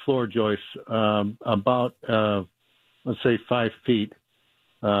 of those floor joists, about let's say 5 feet.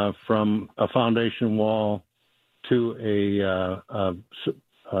 From a foundation wall to a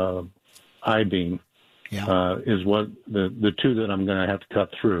I-beam is what the 2 that I'm going to have to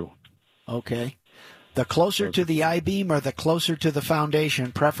cut through. Okay. The closer to the I-beam or the closer to the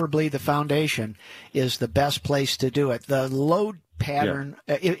foundation, preferably the foundation, is the best place to do it. The load pattern,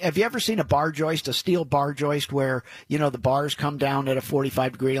 have you ever seen a bar joist, a steel bar joist where, the bars come down at a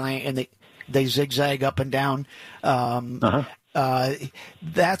 45-degree line and they zigzag up and down?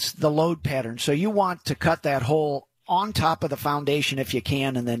 That's the load pattern. So you want to cut that hole on top of the foundation if you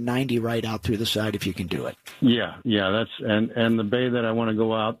can, and then 90 right out through the side if you can do it. Yeah. That's and the bay that I want to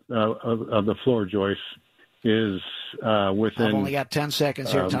go out of the floor joist is within. I've only got 10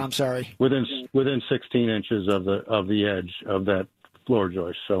 seconds here, Tom. Sorry. Within 16 inches of the edge of that floor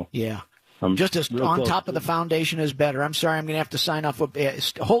joist. So yeah. Just as on top of the foundation is better. I'm sorry, I'm going to have to sign off.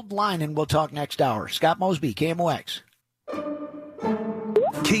 Hold the line and we'll talk next hour. Scott Mosby, KMOX.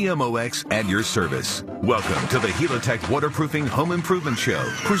 KMOX at your service. Welcome to the Helitech Waterproofing Home Improvement Show,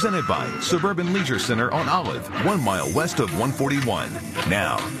 presented by Suburban Leisure Center on Olive, 1 mile west of 141.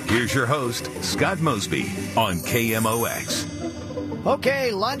 Now, here's your host, Scott Mosby, on KMOX.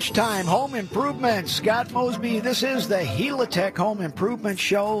 Okay, lunchtime, home improvement. Scott Mosby, this is the Helitech Home Improvement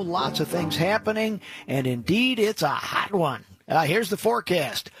Show. Lots of things happening, and indeed, it's a hot one. Here's the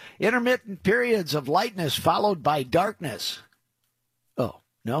forecast. Intermittent periods of lightness followed by darkness. Oh,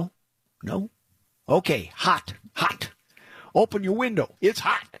 no. Okay, hot. Open your window. It's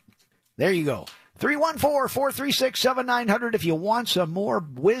hot. There you go. 314-436-7900 if you want some more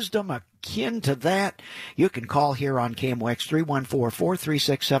wisdom akin to that. You can call here on KMOX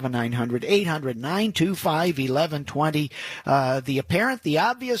 314-436-7900, 800-925-1120. The apparent, the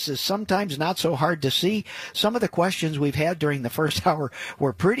obvious is sometimes not so hard to see. Some of the questions we've had during the first hour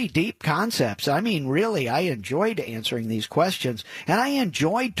were pretty deep concepts. I mean, really, I enjoyed answering these questions, and I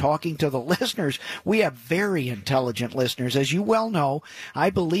enjoyed talking to the listeners. We have very intelligent listeners. As you well know, I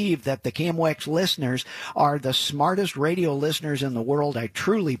believe that the KMOX listeners are the smartest radio listeners in the world. I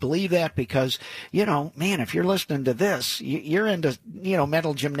truly believe that. Because, if you're listening to this, you're into,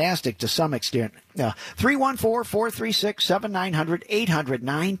 mental gymnastics to some extent. 314-436-7900,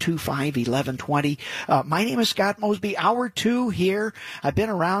 800-925-1120. My name is Scott Mosby. Hour 2 here. I've been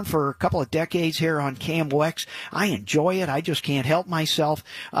around for a couple of decades here on KMOX. I enjoy it. I just can't help myself.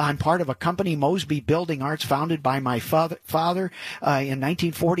 I'm part of a company, Mosby Building Arts, founded by my father in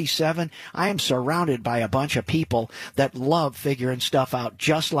 1947. I am surrounded by a bunch of people that love figuring stuff out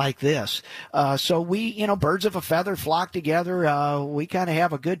just like this. So we, birds of a feather flock together. We kind of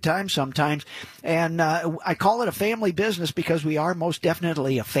have a good time sometimes. And I call it a family business because we are most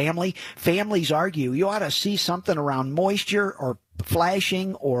definitely a family. Families argue. You ought to see something around moisture or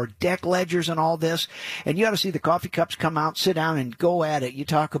flashing or deck ledgers and all this, and you ought to see the coffee cups come out, sit down, and go at it. You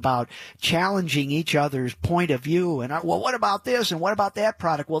talk about challenging each other's point of view, and what about this, and what about that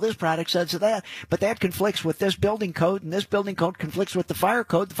product? Well, this product says that, but that conflicts with this building code, and this building code conflicts with the fire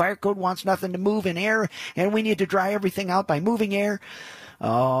code. The fire code wants nothing to move in air, and we need to dry everything out by moving air. Oh,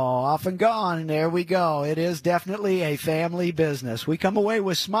 off and gone. There we go. It is definitely a family business. We come away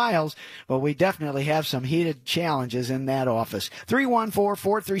with smiles, but we definitely have some heated challenges in that office.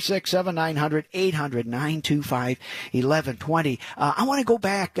 314-436-7900, 800-925-1120. I want to go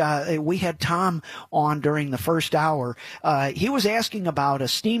back. We had Tom on during the first hour. He was asking about a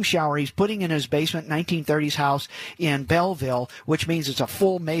steam shower he's putting in his basement, 1930s house in Belleville, which means it's a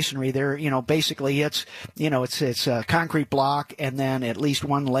full masonry. There, basically it's a concrete block and then at least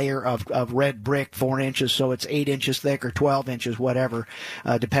one layer of red brick, 4 inches, so it's 8 inches thick or 12 inches, whatever,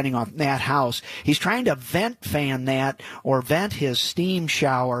 depending on that house. He's trying to vent fan that or vent his steam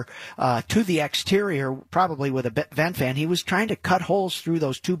shower to the exterior, probably with a vent fan. He was trying to cut holes through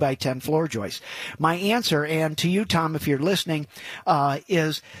those 2x10 floor joists. My answer, and to you, Tom, if you're listening,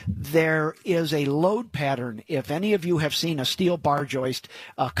 is there is a load pattern. If any of you have seen a steel bar joist,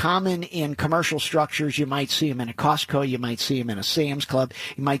 common in commercial structures, you might see them in a Costco, you might see them in a Sam's Club,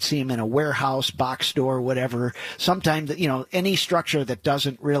 you might see them in a warehouse, box store, whatever. Sometimes, any structure that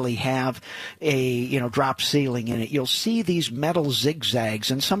doesn't really have a, drop ceiling in it, you'll see these metal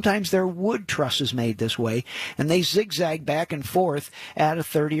zigzags, and sometimes they're wood trusses made this way, and they zigzag back and forth at a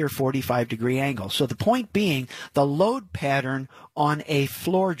 30 or 45 degree angle. So the point being, the load pattern on a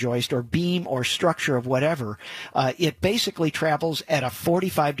floor joist or beam or structure of whatever, it basically travels at a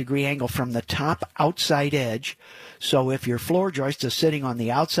 45 degree angle from the top outside edge. So if your floor joist is sitting on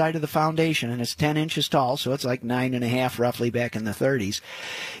the outside of the foundation and it's 10 inches tall, so it's like 9.5 roughly back in the 30s,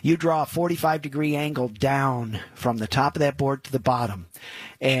 you draw a 45 degree angle down from the top of that board to the bottom.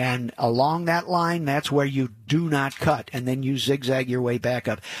 And along that line, that's where you do not cut, and then you zigzag your way back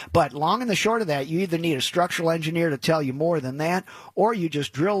up. But long and the short of that, you either need a structural engineer to tell you more than that, or you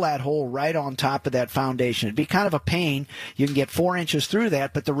just drill that hole right on top of that foundation. It'd be kind of a pain. You can get 4 inches through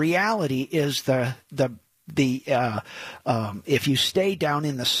that, but the reality is if you stay down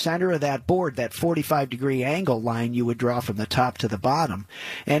in the center of that board, that 45 degree angle line you would draw from the top to the bottom,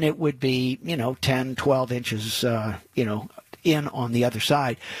 and it would be 10, 12 inches in on the other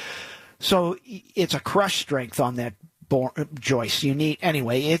side. So it's a crush strength on that joist. You need,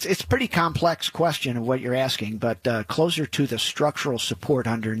 anyway, it's a pretty complex question of what you're asking, but closer to the structural support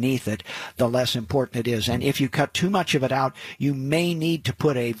underneath it, the less important it is. And if you cut too much of it out, you may need to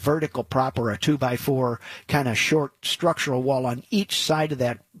put a vertical prop or a 2x4 kind of short structural wall on each side of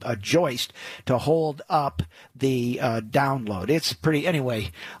that joist to hold up the download. It's pretty,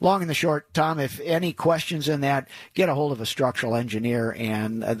 anyway, long and the short, Tom, if any questions in that, get a hold of a structural engineer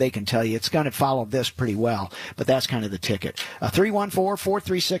and they can tell you it's going to follow this pretty well, but that's kind of the ticket.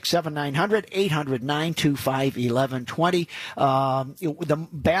 314-436-7900, 800-925-1120. The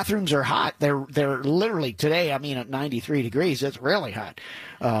bathrooms are hot. They're literally today, at 93 degrees. It's really hot.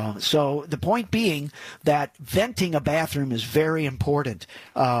 So the point being that venting a bathroom is very important.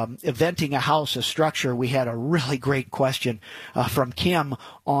 Venting a house, a structure, we had a really great question from Kim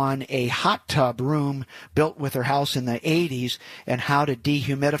on a hot tub room built with her house in the 80s and how to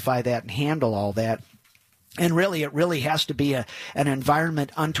dehumidify that and handle all that. And really, it really has to be an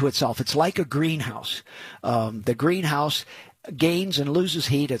environment unto itself. It's like a greenhouse. The greenhouse gains and loses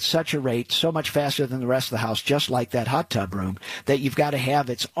heat at such a rate, so much faster than the rest of the house, just like that hot tub room, that you've got to have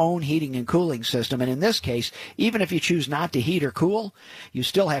its own heating and cooling system. And in this case, even if you choose not to heat or cool, you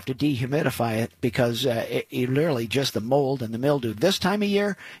still have to dehumidify it because it literally just the mold and the mildew. This time of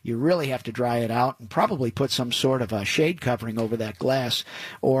year, you really have to dry it out and probably put some sort of a shade covering over that glass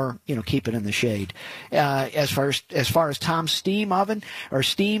or, keep it in the shade. As far as Tom's steam oven or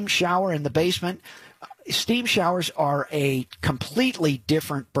steam shower in the basement, steam showers are a completely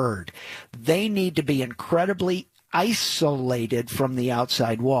different bird. They need to be incredibly isolated from the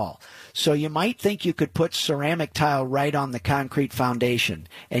outside wall. So you might think you could put ceramic tile right on the concrete foundation,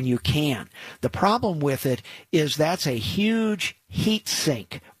 and you can. The problem with it is that's a huge heat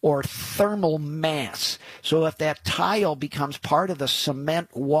sink or thermal mass. So if that tile becomes part of the cement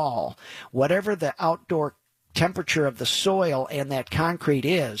wall, whatever the outdoor temperature of the soil and that concrete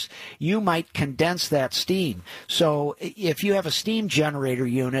is, you might condense that steam. So if you have a steam generator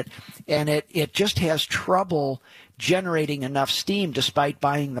unit and it just has trouble generating enough steam despite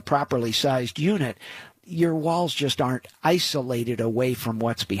buying the properly sized unit, your walls just aren't isolated away from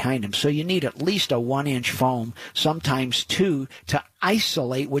what's behind them. So you need at least a 1-inch foam, sometimes 2, to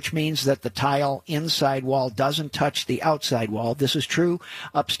isolate, which means that the tile inside wall doesn't touch the outside wall. This is true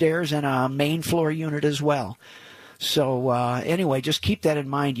upstairs in a main floor unit as well. So anyway, just keep that in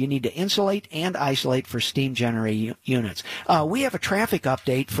mind. You need to insulate and isolate for steam generating units. We have a traffic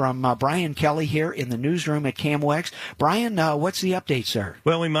update from Brian Kelly here in the newsroom at KMOX. Brian, what's the update, sir?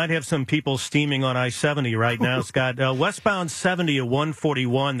 Well, we might have some people steaming on I-70 right now, Scott. Westbound 70 at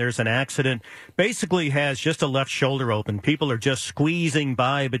 141, there's an accident. Basically has just a left shoulder open. People are just squeezing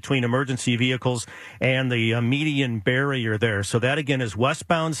by between emergency vehicles and the median barrier there. So that, again, is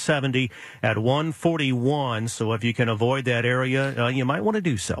westbound 70 at 141. So if you can avoid that area, you might want to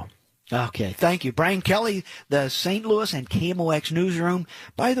do so. Okay, thank you. Brian Kelly, the St. Louis and KMOX newsroom.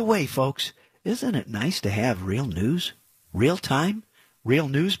 By the way, folks, isn't it nice to have real news? Real time? Real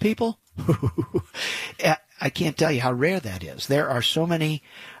news, people? I can't tell you how rare that is. There are so many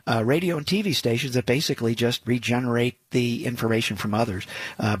radio and TV stations that basically just regenerate the information from others.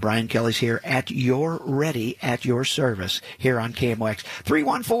 Brian Kelly's here at your ready, at your service here on KMOX.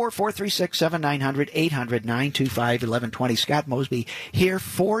 314-436-7900, 800-925-1120. Scott Mosby here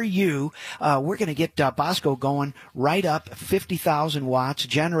for you. We're going to get Bosco going right up 50,000 watts,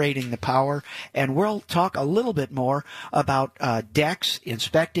 generating the power, and we'll talk a little bit more about decks,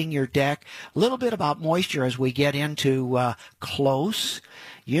 inspecting your deck, a little bit about moisture as we get into close.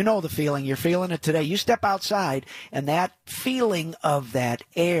 You know the feeling. You're feeling it today. You step outside, and that feeling of that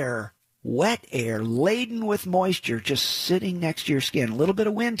air, wet air, laden with moisture, just sitting next to your skin. A little bit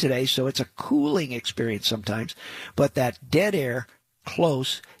of wind today, so it's a cooling experience sometimes. But that dead air,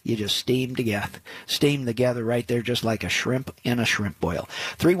 close, you just steam together right there, just like a shrimp in a shrimp boil.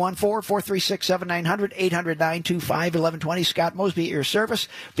 314-436-7900, 800-925-1120. Scott Mosby at your service.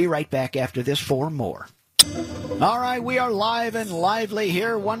 Be right back after this for more. All right, we are live and lively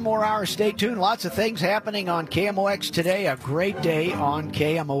here. One more hour. Stay tuned. Lots of things happening on KMOX today. A great day on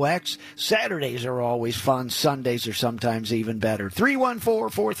KMOX. Saturdays are always fun. Sundays are sometimes even better.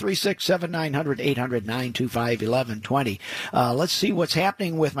 314-436-7900, 800-925-1120. Let's see what's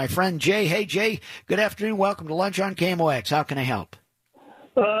happening with my friend Jay. Hey, Jay, good afternoon. Welcome to Lunch on KMOX. How can I help?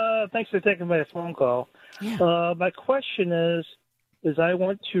 Thanks for taking my phone call. Yeah. My question is I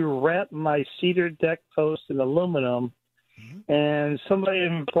want to wrap my cedar deck post in aluminum, and somebody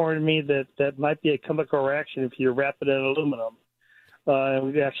informed me that might be a chemical reaction if you wrap it in aluminum. It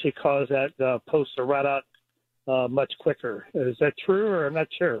would actually cause that post to rot out much quicker. Is that true, or I'm not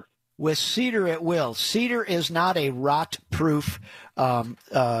sure? With cedar, it will. Cedar is not a rot-proof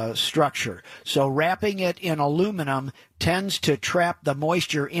structure. So wrapping it in aluminum tends to trap the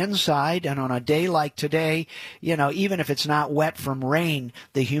moisture inside, and on a day like today, even if it's not wet from rain,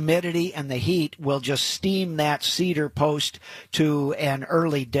 the humidity and the heat will just steam that cedar post to an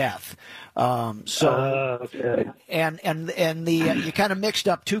early death. Okay. And you kind of mixed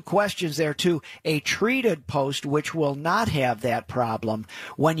up two questions there too. A treated post, which will not have that problem,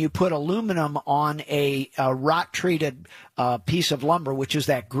 when you put aluminum on a rot treated piece of lumber, which is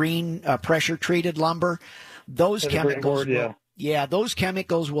that green pressure treated lumber, those chemicals those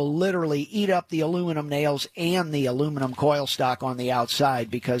chemicals will literally eat up the aluminum nails and the aluminum coil stock on the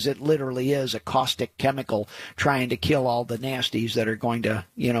outside, because it literally is a caustic chemical trying to kill all the nasties that are going to,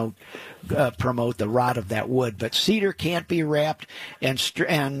 promote the rot of that wood. But cedar can't be wrapped, and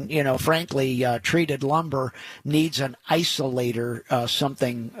frankly, treated lumber needs an isolator,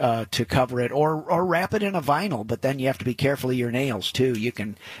 something to cover it, or wrap it in a vinyl. But then you have to be careful of your nails too. You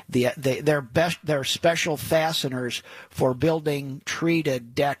can they're special fasteners for building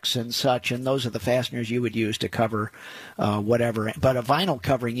treated decks and such, and those are the fasteners you would use to cover whatever. But a vinyl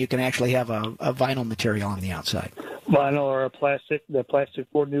covering, you can actually have a vinyl material on the outside. Vinyl or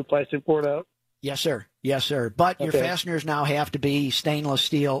new plastic board out? Yes, sir. Yes, sir. But your fasteners now have to be stainless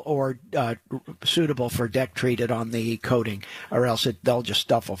steel or suitable for deck treated on the coating, or else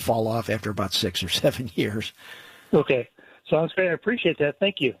stuff will fall off after about 6 or 7 years. Okay. Sounds great. I appreciate that.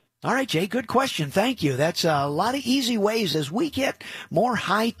 Thank you. All right, Jay, good question. Thank you. That's a lot of easy ways as we get more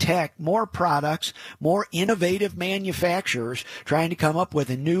high-tech, more products, more innovative manufacturers trying to come up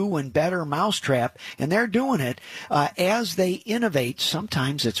with a new and better mousetrap, and they're doing it. As they innovate,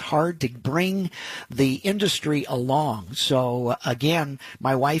 sometimes it's hard to bring the industry along. So, again,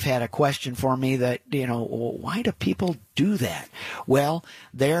 my wife had a question for me that, why do people do that? Well,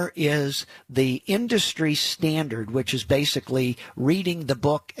 there is the industry standard, which is basically reading the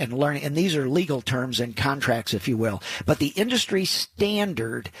book and learning, and these are legal terms and contracts, if you will. But the industry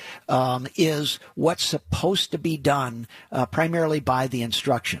standard is what's supposed to be done primarily by the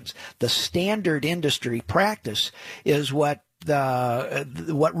instructions. The standard industry practice is what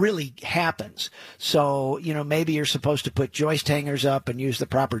what really happens. So, maybe you're supposed to put joist hangers up and use the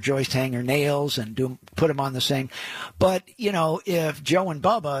proper joist hanger nails and put them on the same. But, if Joe and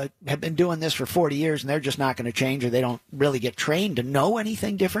Bubba have been doing this for 40 years and they're just not going to change, or they don't really get trained to know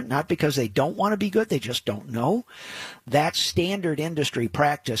anything different, not because they don't want to be good, they just don't know, that standard industry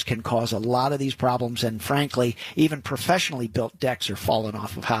practice can cause a lot of these problems. And frankly, even professionally built decks are falling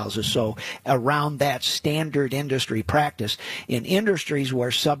off of houses. So around that standard industry practice, in industries where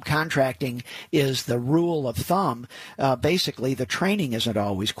subcontracting is the rule of thumb, basically the training isn't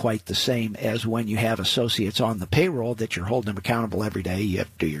always quite the same as when you have associates on the payroll that you're holding them accountable every day. You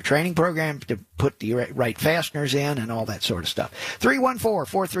have to do your training program to put the right fasteners in and all that sort of stuff.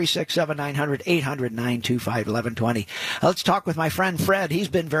 314-436-7900, 800-925-1120. Let's talk with my friend Fred. He's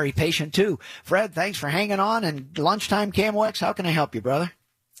been very patient too. Fred, thanks for hanging on. And lunchtime KMOX, how can I help you, brother?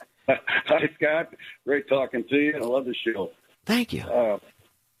 Hi, Scott. Great talking to you. I love the show. Thank you. Now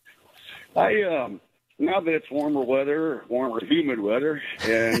that it's warmer, humid weather,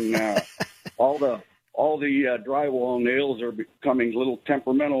 and all the drywall nails are becoming little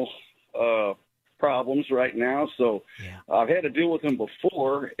temperamental problems right now. So I've had to deal with them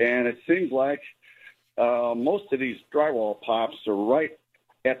before, and it seems like most of these drywall pops are right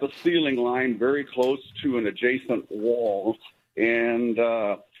at the ceiling line, very close to an adjacent wall, and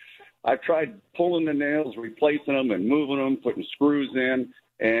I've tried pulling the nails, replacing them, and moving them, putting screws in,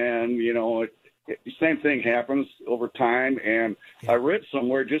 and, the same thing happens over time. And I read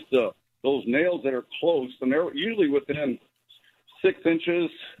somewhere just those nails that are close, and they're usually within 6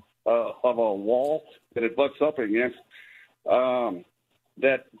 inches of a wall that it butts up against,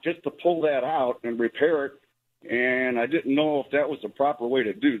 that just to pull that out and repair it, and I didn't know if that was the proper way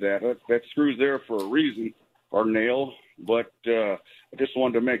to do that. That screw's there for a reason, or nail, but I just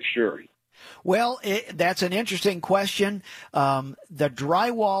wanted to make sure. Well, that's an interesting question. The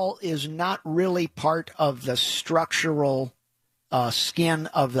drywall is not really part of the structural skin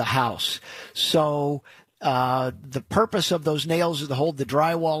of the house. So the purpose of those nails is to hold the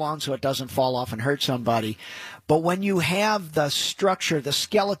drywall on so it doesn't fall off and hurt somebody. But when you have the structure, the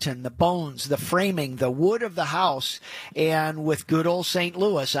skeleton, the bones, the framing, the wood of the house, and with good old St.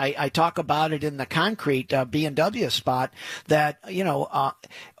 Louis, I talk about it in the concrete B&W spot, that,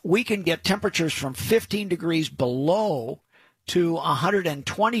 we can get temperatures from 15 degrees below to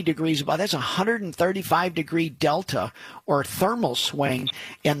 120 degrees above. That's a 135-degree delta or thermal swing,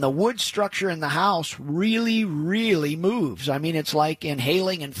 and the wood structure in the house really, really moves. I mean, it's like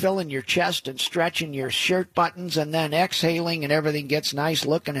inhaling and filling your chest and stretching your shirt buttons and then exhaling, and everything gets nice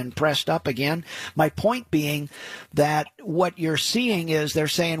looking and pressed up again. My point being that what you're seeing is they're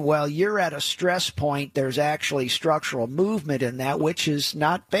saying, well, you're at a stress point. There's actually structural movement in that, which is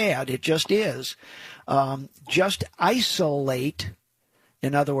not bad. It just is. Just isolate,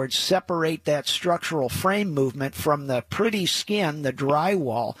 in other words, separate that structural frame movement from the pretty skin, the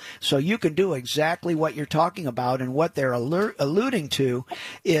drywall, so you can do exactly what you're talking about. And what they're alluding to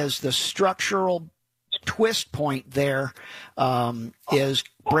is the structural twist point there is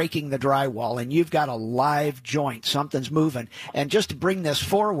breaking the drywall, and you've got a live joint. Something's moving. And just to bring this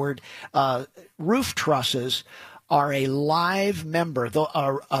forward, roof trusses are a live member. A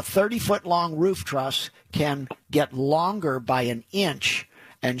 30-foot long roof truss can get longer by an inch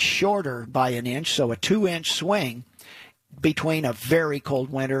and shorter by an inch, so a 2-inch swing between a very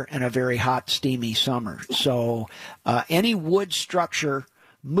cold winter and a very hot, steamy summer. So any wood structure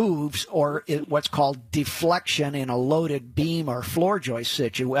moves, or what's called deflection in a loaded beam or floor joist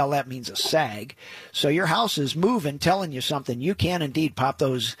situ. Well, that means a sag. So your house is moving, telling you something. You can indeed pop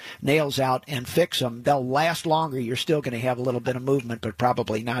those nails out and fix them. They'll last longer. You're still going to have a little bit of movement, but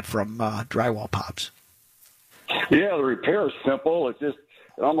probably not from drywall pops. Yeah, the repair is simple. It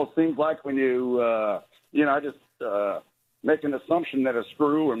almost seems like when you, I just make an assumption that a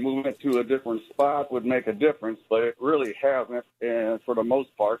screw or moving it to a different spot would make a difference, but it really hasn't, for the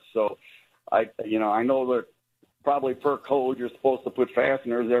most part. So I know that probably per code you're supposed to put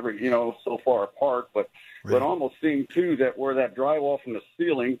fasteners every, so far apart, but right. It almost seemed too that where that drywall from the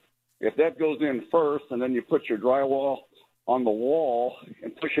ceiling, if that goes in first and then you put your drywall on the wall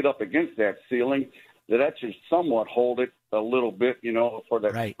and push it up against that ceiling, that should somewhat hold it a little bit, for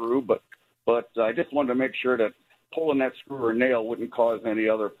that right. Screw. But I just wanted to make sure that pulling that screw or nail wouldn't cause any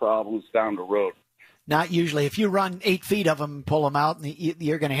other problems down the road. Not usually. If you run 8 feet of them and pull them out,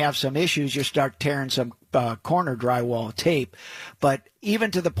 you're going to have some issues. You start tearing some corner drywall tape. But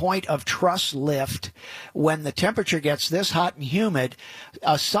even to the point of truss lift, when the temperature gets this hot and humid,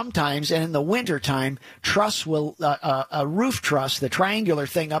 sometimes, and in the wintertime, truss will, a roof truss, the triangular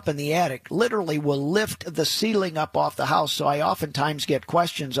thing up in the attic, literally will lift the ceiling up off the house. So I oftentimes get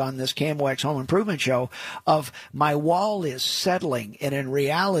questions on this KMOX Home Improvement Show of my wall is settling. And in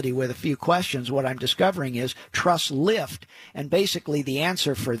reality, with a few questions, what I'm discovering is truss lift. And basically the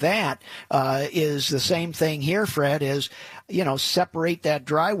answer for that is the same thing here, Fred, is, separate that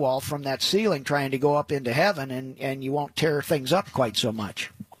drywall from that ceiling trying to go up into heaven, and you won't tear things up quite so much.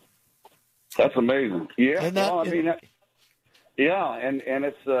 That's amazing. Yeah. And yeah, and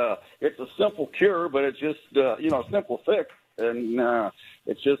it's a simple cure, but it's just a simple fix, and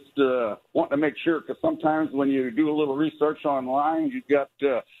it's just wanting to make sure, because sometimes when you do a little research online, you've got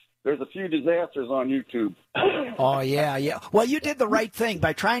there's a few disasters on YouTube. Oh, yeah. Well, you did the right thing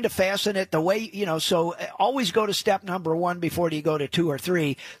by trying to fasten it the way, so always go to step number 1 before you go to 2 or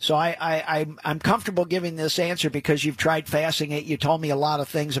 3. So I'm comfortable giving this answer because you've tried fastening it. You told me a lot of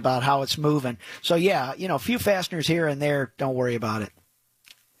things about how it's moving. So, yeah, a few fasteners here and there. Don't worry about it.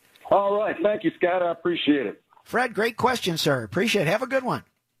 All right. Thank you, Scott. I appreciate it. Fred, great question, sir. Appreciate it. Have a good one.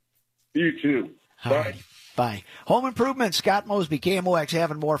 You too. All right. Bye. Home Improvement, Scott Mosby, KMOX,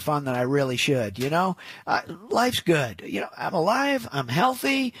 having more fun than I really should. Life's good. I'm alive. I'm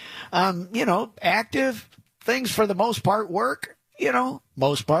healthy. I'm, active. Things for the most part work.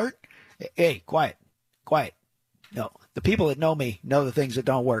 Most part. Hey, quiet. No, the people that know me know the things that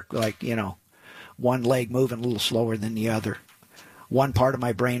don't work. Like, one leg moving a little slower than the other. One part of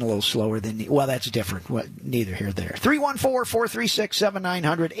my brain a little slower than that's different. Neither here nor there.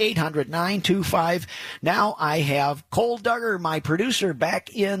 314-436-7900, 800-925. Now I have Cole Duggar, my producer,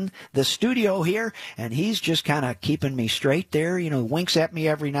 back in the studio here, and he's just kind of keeping me straight there. Winks at me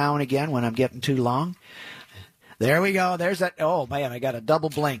every now and again when I'm getting too long. There we go. There's that. Oh, man, I got a double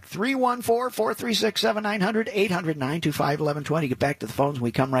blink. 314-436-7900, 800-925-1120. Get back to the phones when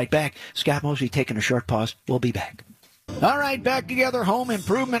we come right back. Scott Mosby taking a short pause. We'll be back. All right, back together, home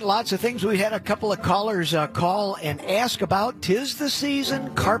improvement, lots of things. We had a couple of callers call and ask about. 'Tis the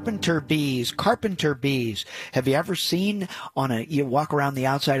season, carpenter bees. Have you ever seen you walk around the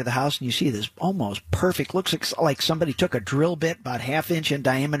outside of the house and you see this almost perfect, looks like somebody took a drill bit about ½ inch in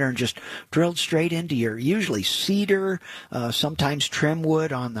diameter and just drilled straight into your, usually cedar, sometimes trim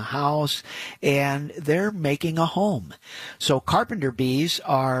wood on the house, and they're making a home. So carpenter bees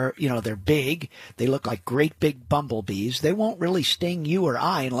are, they're big. They look like great big bumblebees. They won't really sting you or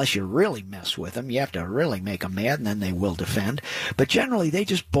I unless you really mess with them. You have to really make them mad, and then they will defend. But generally, they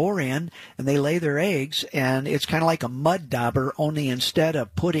just bore in, and they lay their eggs, and it's kind of like a mud dauber, only instead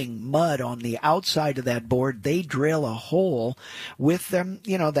of putting mud on the outside of that board, they drill a hole with them.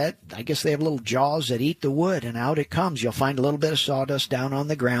 That I guess they have little jaws that eat the wood, and out it comes. You'll find a little bit of sawdust down on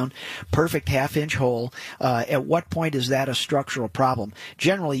the ground. Perfect ½ inch hole. At what point is that a structural problem?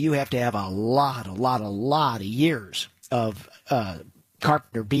 Generally, you have to have a lot of years of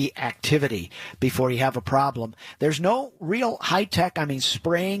carpenter bee activity before you have a problem. There's no real high-tech,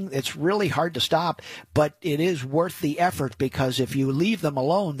 spraying. It's really hard to stop, but it is worth the effort, because if you leave them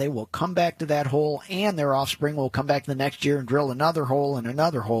alone, they will come back to that hole, and their offspring will come back the next year and drill another hole and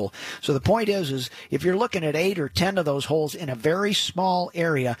another hole. So the point is if you're looking at 8 or 10 of those holes in a very small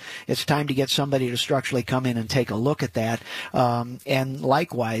area, it's time to get somebody to structurally come in and take a look at that. And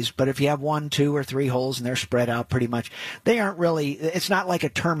likewise, but if you have 1, 2, or 3 holes and they're spread out pretty much, they aren't really, it's not like a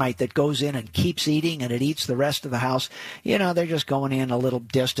termite that goes in and keeps eating and it eats the rest of the house. They're just going in a little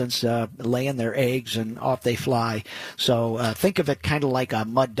distance, laying their eggs, and off they fly. So think of it kind of like a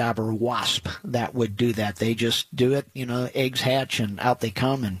mud dauber wasp that would do that. They just do it, eggs hatch and out they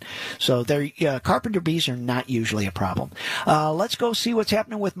come. And so carpenter bees are not usually a problem. Let's go see what's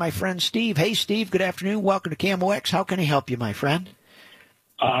happening with my friend Steve. Hey, Steve, good afternoon. Welcome to KMOX. How can I help you, my friend?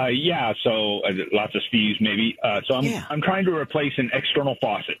 So lots of Steves maybe. I'm trying to replace an external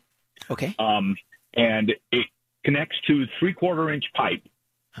faucet. Okay. And it connects to 3/4 inch pipe.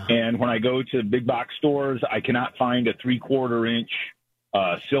 Uh-huh. And when I go to big box stores, I cannot find a 3/4 inch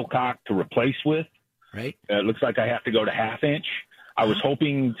silcock to replace with. Right. It looks like I have to go to ½ inch. I was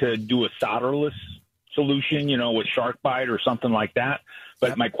hoping to do a solderless solution, with shark bite or something like that.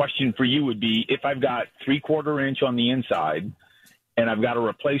 But my question for you would be, if I've got 3/4 inch on the inside, and I've got to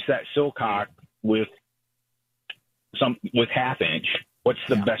replace that silcock with ½ inch, what's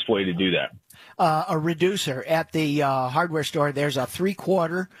the best way to do that? A reducer at the hardware store. There's a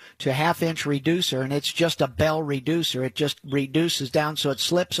 3/4 to ½ inch reducer, and it's just a bell reducer. It just reduces down so it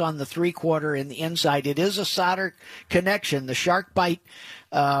slips on the 3/4 in the inside. It is a solder connection. The shark bite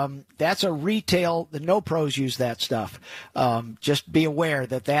That's a retail. The no pros use that stuff. Just be aware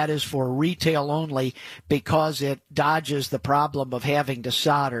that is for retail only because it dodges the problem of having to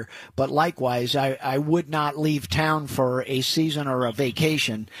solder. But likewise, I would not leave town for a season or a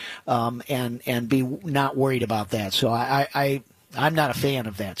vacation and be not worried about that. So I'm not a fan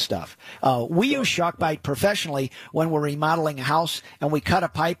of that stuff. We use ShockBite professionally when we're remodeling a house and we cut a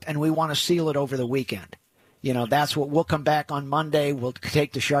pipe and we want to seal it over the weekend. That's what we'll come back on Monday. We'll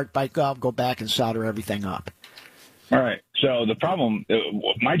take the ShockBite off, go back and solder everything up. All right. So the problem,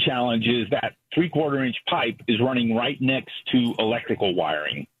 my challenge is that 3/4-inch pipe is running right next to electrical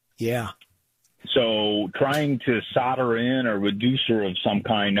wiring. Yeah. So trying to solder in a reducer of some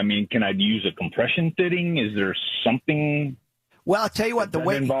kind, can I use a compression fitting? Is there something? Well, I'll tell you what, the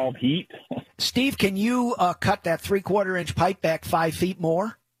way involve heat. Steve, can you cut that 3/4-inch pipe back 5 feet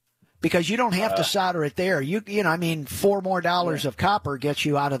more? Because you don't have to solder it there. $4 more of copper gets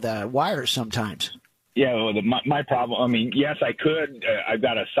you out of the wires sometimes. Yeah, well, my problem, yes, I could. I've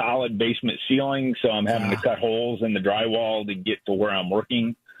got a solid basement ceiling, so I'm having to cut holes in the drywall to get to where I'm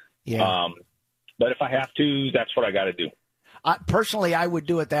working. Yeah. But if I have to, that's what I got to do. Personally, I would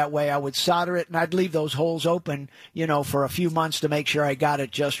do it that way. I would solder it, and I'd leave those holes open, for a few months to make sure I got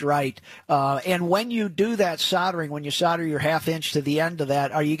it just right. And when you do that soldering, when you solder your 1/2 inch to the end of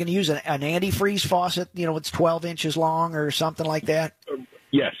that, are you going to use an antifreeze faucet? It's 12 inches long or something like that?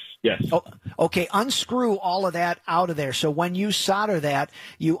 Yes. Oh, okay, unscrew all of that out of there. So when you solder that,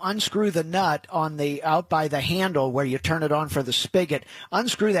 you unscrew the nut out by the handle where you turn it on for the spigot.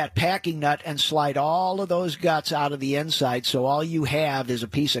 Unscrew that packing nut and slide all of those guts out of the inside. So all you have is a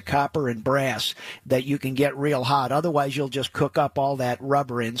piece of copper and brass that you can get real hot. Otherwise, you'll just cook up all that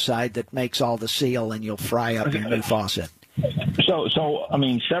rubber inside that makes all the seal, and you'll fry up your new faucet. So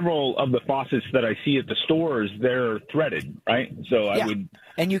several of the faucets that I see at the stores, they're threaded, right? So yeah. I would.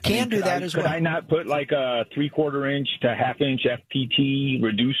 And you can do that as well. Could I not put like a 3/4-inch to 1/2 inch FPT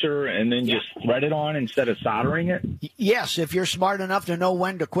reducer and then just thread it on instead of soldering it? Yes, if you're smart enough to know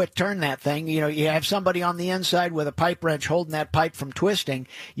when to quit turn that thing. You have somebody on the inside with a pipe wrench holding that pipe from twisting.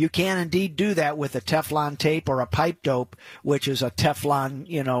 You can indeed do that with a Teflon tape or a pipe dope, which is a Teflon,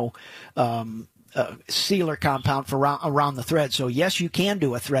 sealer compound for around the thread. So yes, you can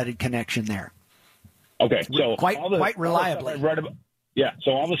do a threaded connection there. Okay, so quite reliably.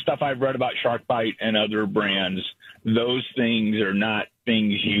 So all the stuff I've read about SharkBite and other brands, those things are not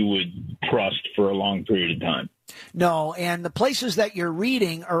things you would trust for a long period of time. No, and the places that you're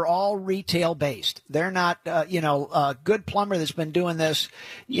reading are all retail based. They're not, a good plumber that's been doing this,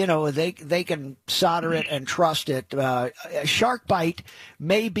 they can solder it and trust it. SharkBite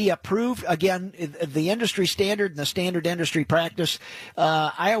may be approved. Again, the industry standard and the standard industry practice.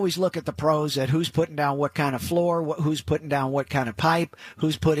 I always look at the pros at who's putting down what kind of floor, who's putting down what kind of pipe,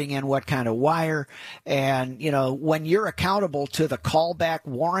 who's putting in what kind of wire. And, when you're accountable to the callback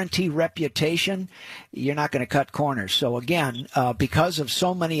warranty reputation, you're not going to cut corners. So again, because of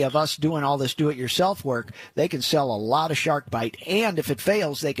so many of us doing all this do-it-yourself work, they can sell a lot of SharkBite, and if it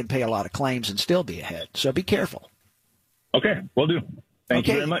fails, they can pay a lot of claims and still be ahead. So be careful. Okay, will do. Thank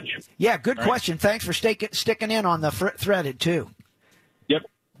you very much. Yeah, good question. Right. Thanks for sticking in on the threaded too. Yep.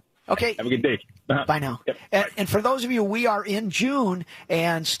 Okay. Have a good day. Bye now. Yep. And for those of you, we are in June,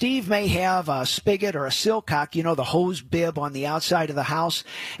 and Steve may have a spigot or a silcock, the hose bib on the outside of the house.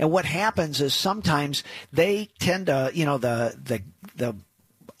 And what happens is sometimes they tend to, the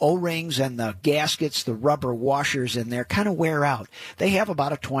O-rings and the gaskets, the rubber washers in there kind of wear out. They have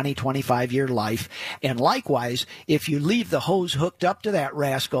about a 20, 25-year life. And likewise, if you leave the hose hooked up to that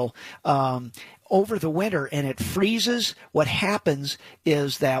rascal, over the winter and it freezes, what happens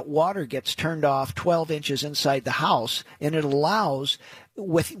is that water gets turned off 12 inches inside the house, and it allows,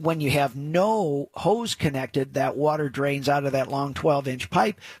 when you have no hose connected, that water drains out of that long 12-inch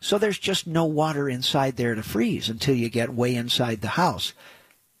pipe, so there's just no water inside there to freeze until you get way inside the house.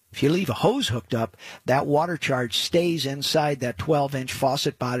 If you leave a hose hooked up, that water charge stays inside that 12-inch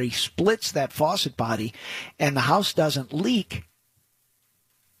faucet body, splits that faucet body, and the house doesn't leak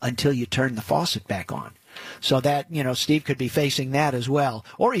until you turn the faucet back on. So that, Steve could be facing that as well.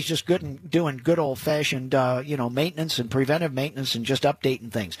 Or he's just doing good old-fashioned, maintenance and preventive maintenance and just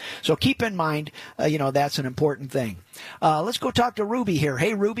updating things. So keep in mind, that's an important thing. Let's go talk to Ruby here.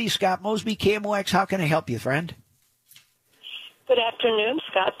 Hey, Ruby, Scott Mosby, KMOX, how can I help you, friend? Good afternoon,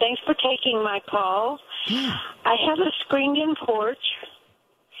 Scott. Thanks for taking my call. I have a screened-in porch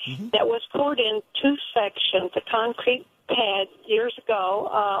that was poured in 2 sections, a concrete pad years ago.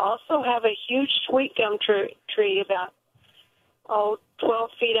 Also have a huge sweet gum tree about 12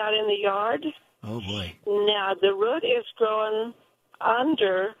 feet out in the yard. Oh boy! Now the root is growing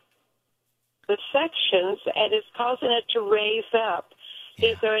under the sections, and it's causing it to raise up. Yeah.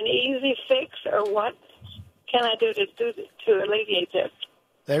 Is there an easy fix, or what can I do to alleviate this?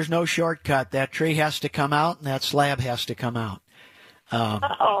 There's no shortcut. That tree has to come out, and that slab has to come out.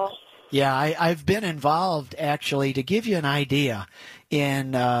 Yeah, I've been involved, actually, to give you an idea,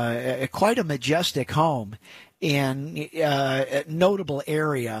 in quite a majestic home in a notable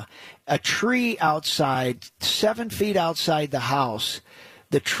area. A tree outside, 7 feet outside the house,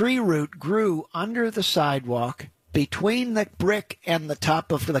 the tree root grew under the sidewalk, between the brick and the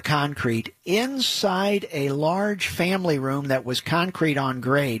top of the concrete, inside a large family room that was concrete on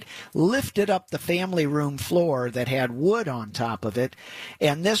grade, lifted up the family room floor that had wood on top of it.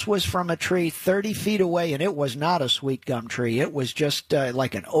 And this was from a tree 30 feet away, and it was not a sweet gum tree. It was just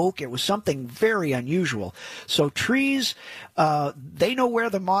like an oak. It was something very unusual. So trees, they know where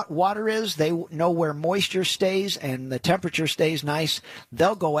the water is. They know where moisture stays and the temperature stays nice.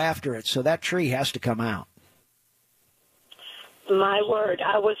 They'll go after it. So that tree has to come out. My word,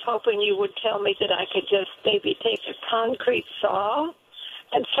 I was hoping you would tell me that I could just maybe take a concrete saw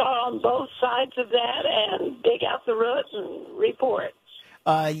and saw on both sides of that and dig out the root and re-pour it.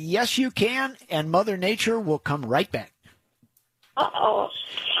 Yes, you can, and Mother Nature will come right back. Uh-oh.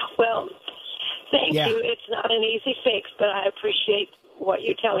 Well, thank you. It's not an easy fix, but I appreciate what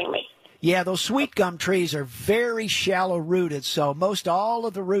you're telling me. Yeah, those sweet gum trees are very shallow rooted, so most all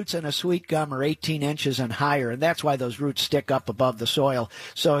of the roots in a sweet gum are 18 inches and higher, and that's why those roots stick up above the soil.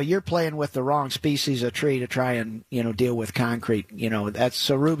 So you're playing with the wrong species of tree to try and, deal with concrete. That's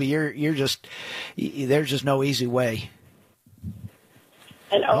so, Ruby, you're just, there's just no easy way.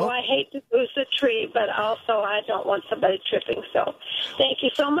 And, I hate to lose the tree, but also I don't want somebody tripping. So thank you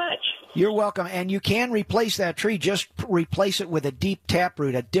so much. You're welcome. And you can replace that tree. Just replace it with a deep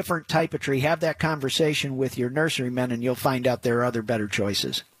taproot, a different type of tree. Have that conversation with your nurserymen, and you'll find out there are other better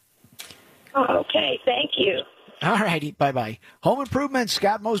choices. Okay. Thank you. All righty. Bye-bye. Home Improvement,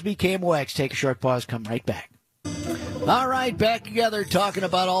 Scott Mosby, KMOX. Take a short pause. Come right back. All right, back together talking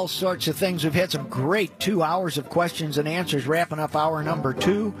about all sorts of things. We've had some great 2 hours of questions and answers, wrapping up hour number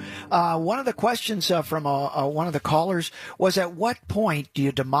 2. One of the questions from one of the callers was, at what point do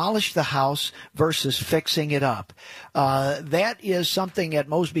you demolish the house versus fixing it up? That is something at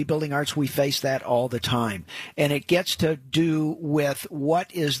Mosby Building Arts, we face that all the time. And it gets to do with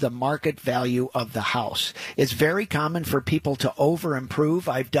what is the market value of the house. It's very common for people to over-improve.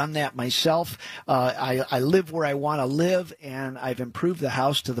 I've done that myself. I live where I want to live, and I've improved the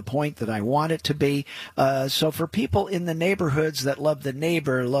house to the point that I want it to be. So for people in the neighborhoods that love the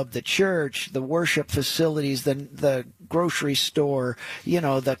neighbor, love the church, the worship facilities, the grocery store,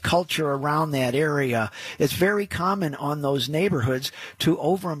 the culture around that area, it's very common on those neighborhoods to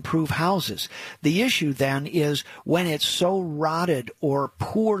over-improve houses. The issue then is when it's so rotted or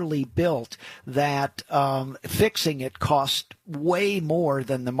poorly built that fixing it costs way more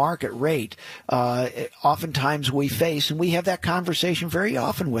than the market rate. Oftentimes we face, and we have that conversation very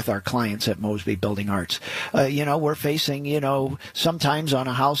often with our clients at Mosby Building Arts. We're facing, sometimes on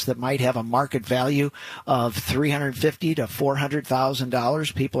a house that might have a market value of $350,000 to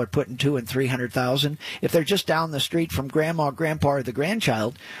 $400,000. People are putting $200,000 and $300,000. If they're just down the street from grandma, grandpa, or the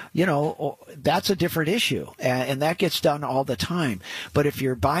grandchild, that's a different issue, and that gets done all the time. But if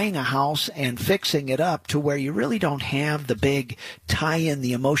you're buying a house and fixing it up to where you really don't have the big tie in,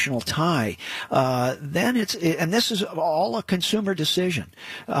 the emotional tie, then and this is all a consumer decision,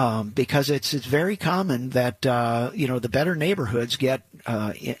 because it's very common that the better neighborhoods get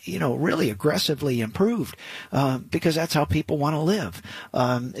really aggressively improved, because that's how people want to live.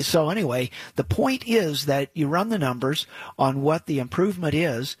 So anyway, the point is that you run the numbers on what the improvement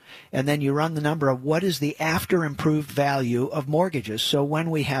is, and then you run the number of what is the after improved value of mortgages. So when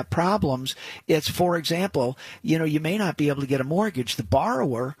we have problems, it's, for example, you may not be able to get a mortgage. The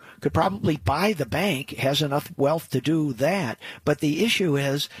borrower could probably buy the bank, has enough wealth to do that. But the issue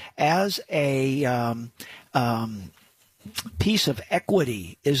is, as a piece of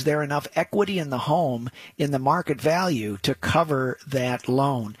equity, is there enough equity in the home, in the market value, to cover that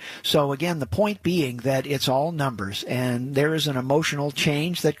loan? So again, the point being that it's all numbers, and there is an emotional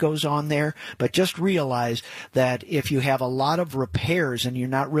change that goes on there, but just realize that if you have a lot of repairs and you're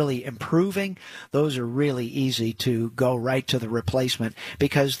not really improving, those are really easy to go right to the replacement,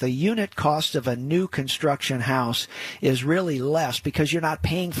 because the unit cost of a new construction house is really less, because you're not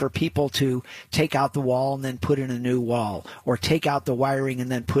paying for people to take out the wall and then put in a new wall. install or take out the wiring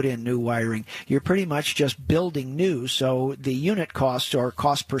and then put in new wiring. You're pretty much just building new, so the unit cost or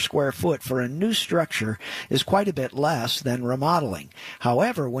cost per square foot for a new structure is quite a bit less than remodeling.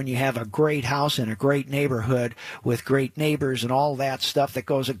 However, when you have a great house in a great neighborhood with great neighbors and all that stuff that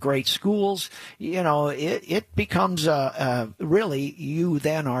goes at great schools, it becomes really, you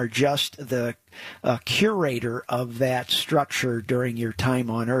then are just the curator of that structure during your time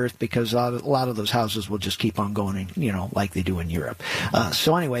on Earth, because a lot of those houses will just keep on going, like they do in Europe.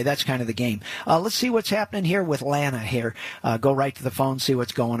 So anyway, that's kind of the game. Let's see what's happening here with Lana here. Go right to the phone, see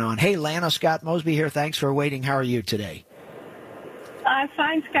what's going on. Hey, Lana, Scott Mosby here. Thanks for waiting. How are you today? I'm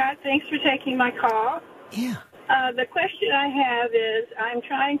fine, Scott. Thanks for taking my call. Yeah. The question I have is I'm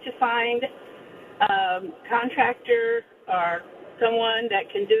trying to find a contractor or someone that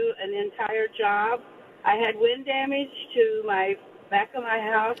can do an entire job. I had wind damage to my back of my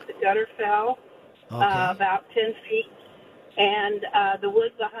house. The gutter fell about 10 feet, and the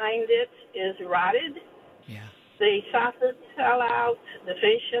wood behind it is rotted. Yeah. The soffit fell out. The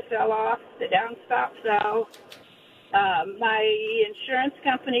fascia fell off. The downspout fell. My insurance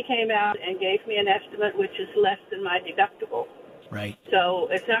company came out and gave me an estimate, which is less than my deductible. Right. So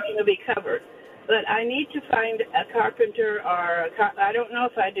it's not going to be covered. But I need to find a carpenter or I don't know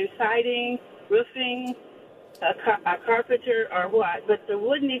if I do siding, roofing, a carpenter or what, but the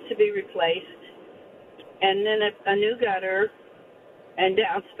wood needs to be replaced, and then a new gutter and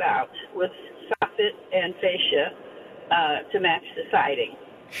downspout with soffit and fascia to match the siding.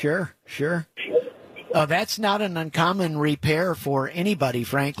 Sure. That's not an uncommon repair for anybody,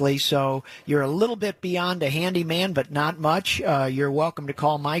 frankly, so you're a little bit beyond a handyman, but not much. You're welcome to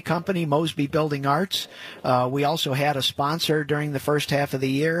call my company, Mosby Building Arts. We also had a sponsor during the first half of the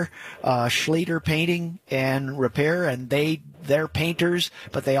year, Schleter Painting and Repair, and they're painters,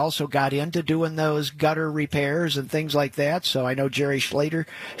 but they also got into doing those gutter repairs and things like that. So I know Jerry Schleter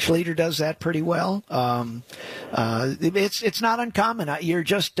does that pretty well. It's not uncommon. You're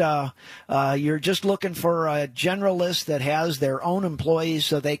just looking for a generalist that has their own employees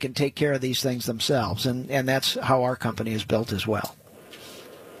so they can take care of these things themselves, and that's how our company is built as well.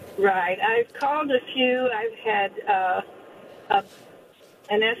 Right. I've called a few. I've had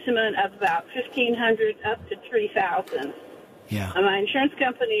an estimate of about $1,500 up to $3,000. Yeah. My insurance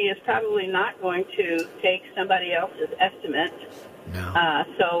company is probably not going to take somebody else's estimate. No.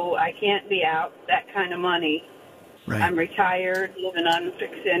 So I can't be out that kind of money. Right. I'm retired, living on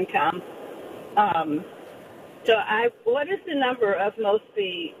fixed income. What is the number of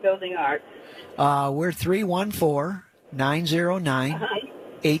Mosby Building Arts? We're 314-909-1800,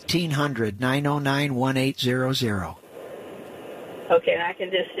 909-1800. Okay, and I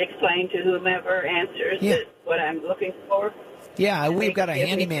can just explain to whomever answers what I'm looking for. Yeah, we've got a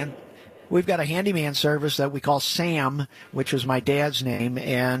handyman. We've got a handyman service that we call Sam, which was my dad's name,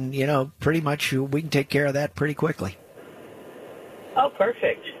 and pretty much we can take care of that pretty quickly. Oh,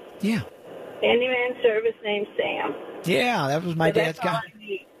 perfect. Yeah. Handyman service named Sam. Yeah, that was my dad's guy.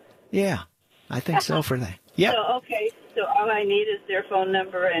 Yeah, I think so for that. Yeah. So all I need is their phone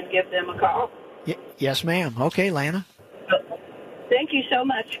number and give them a call. Yes, ma'am. Okay, Lana. Thank you so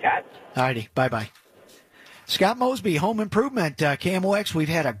much, Scott. All righty. Bye-bye. Scott Mosby, Home Improvement, KMOX. We've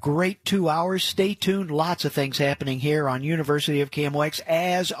had a great 2 hours. Stay tuned. Lots of things happening here on University of KMOX.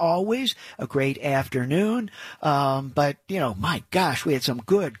 As always, a great afternoon. But, my gosh, we had some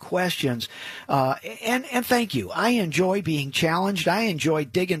good questions. And thank you. I enjoy being challenged. I enjoy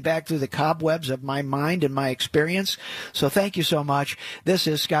digging back through the cobwebs of my mind and my experience. So thank you so much. This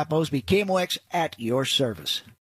is Scott Mosby, KMOX, at your service.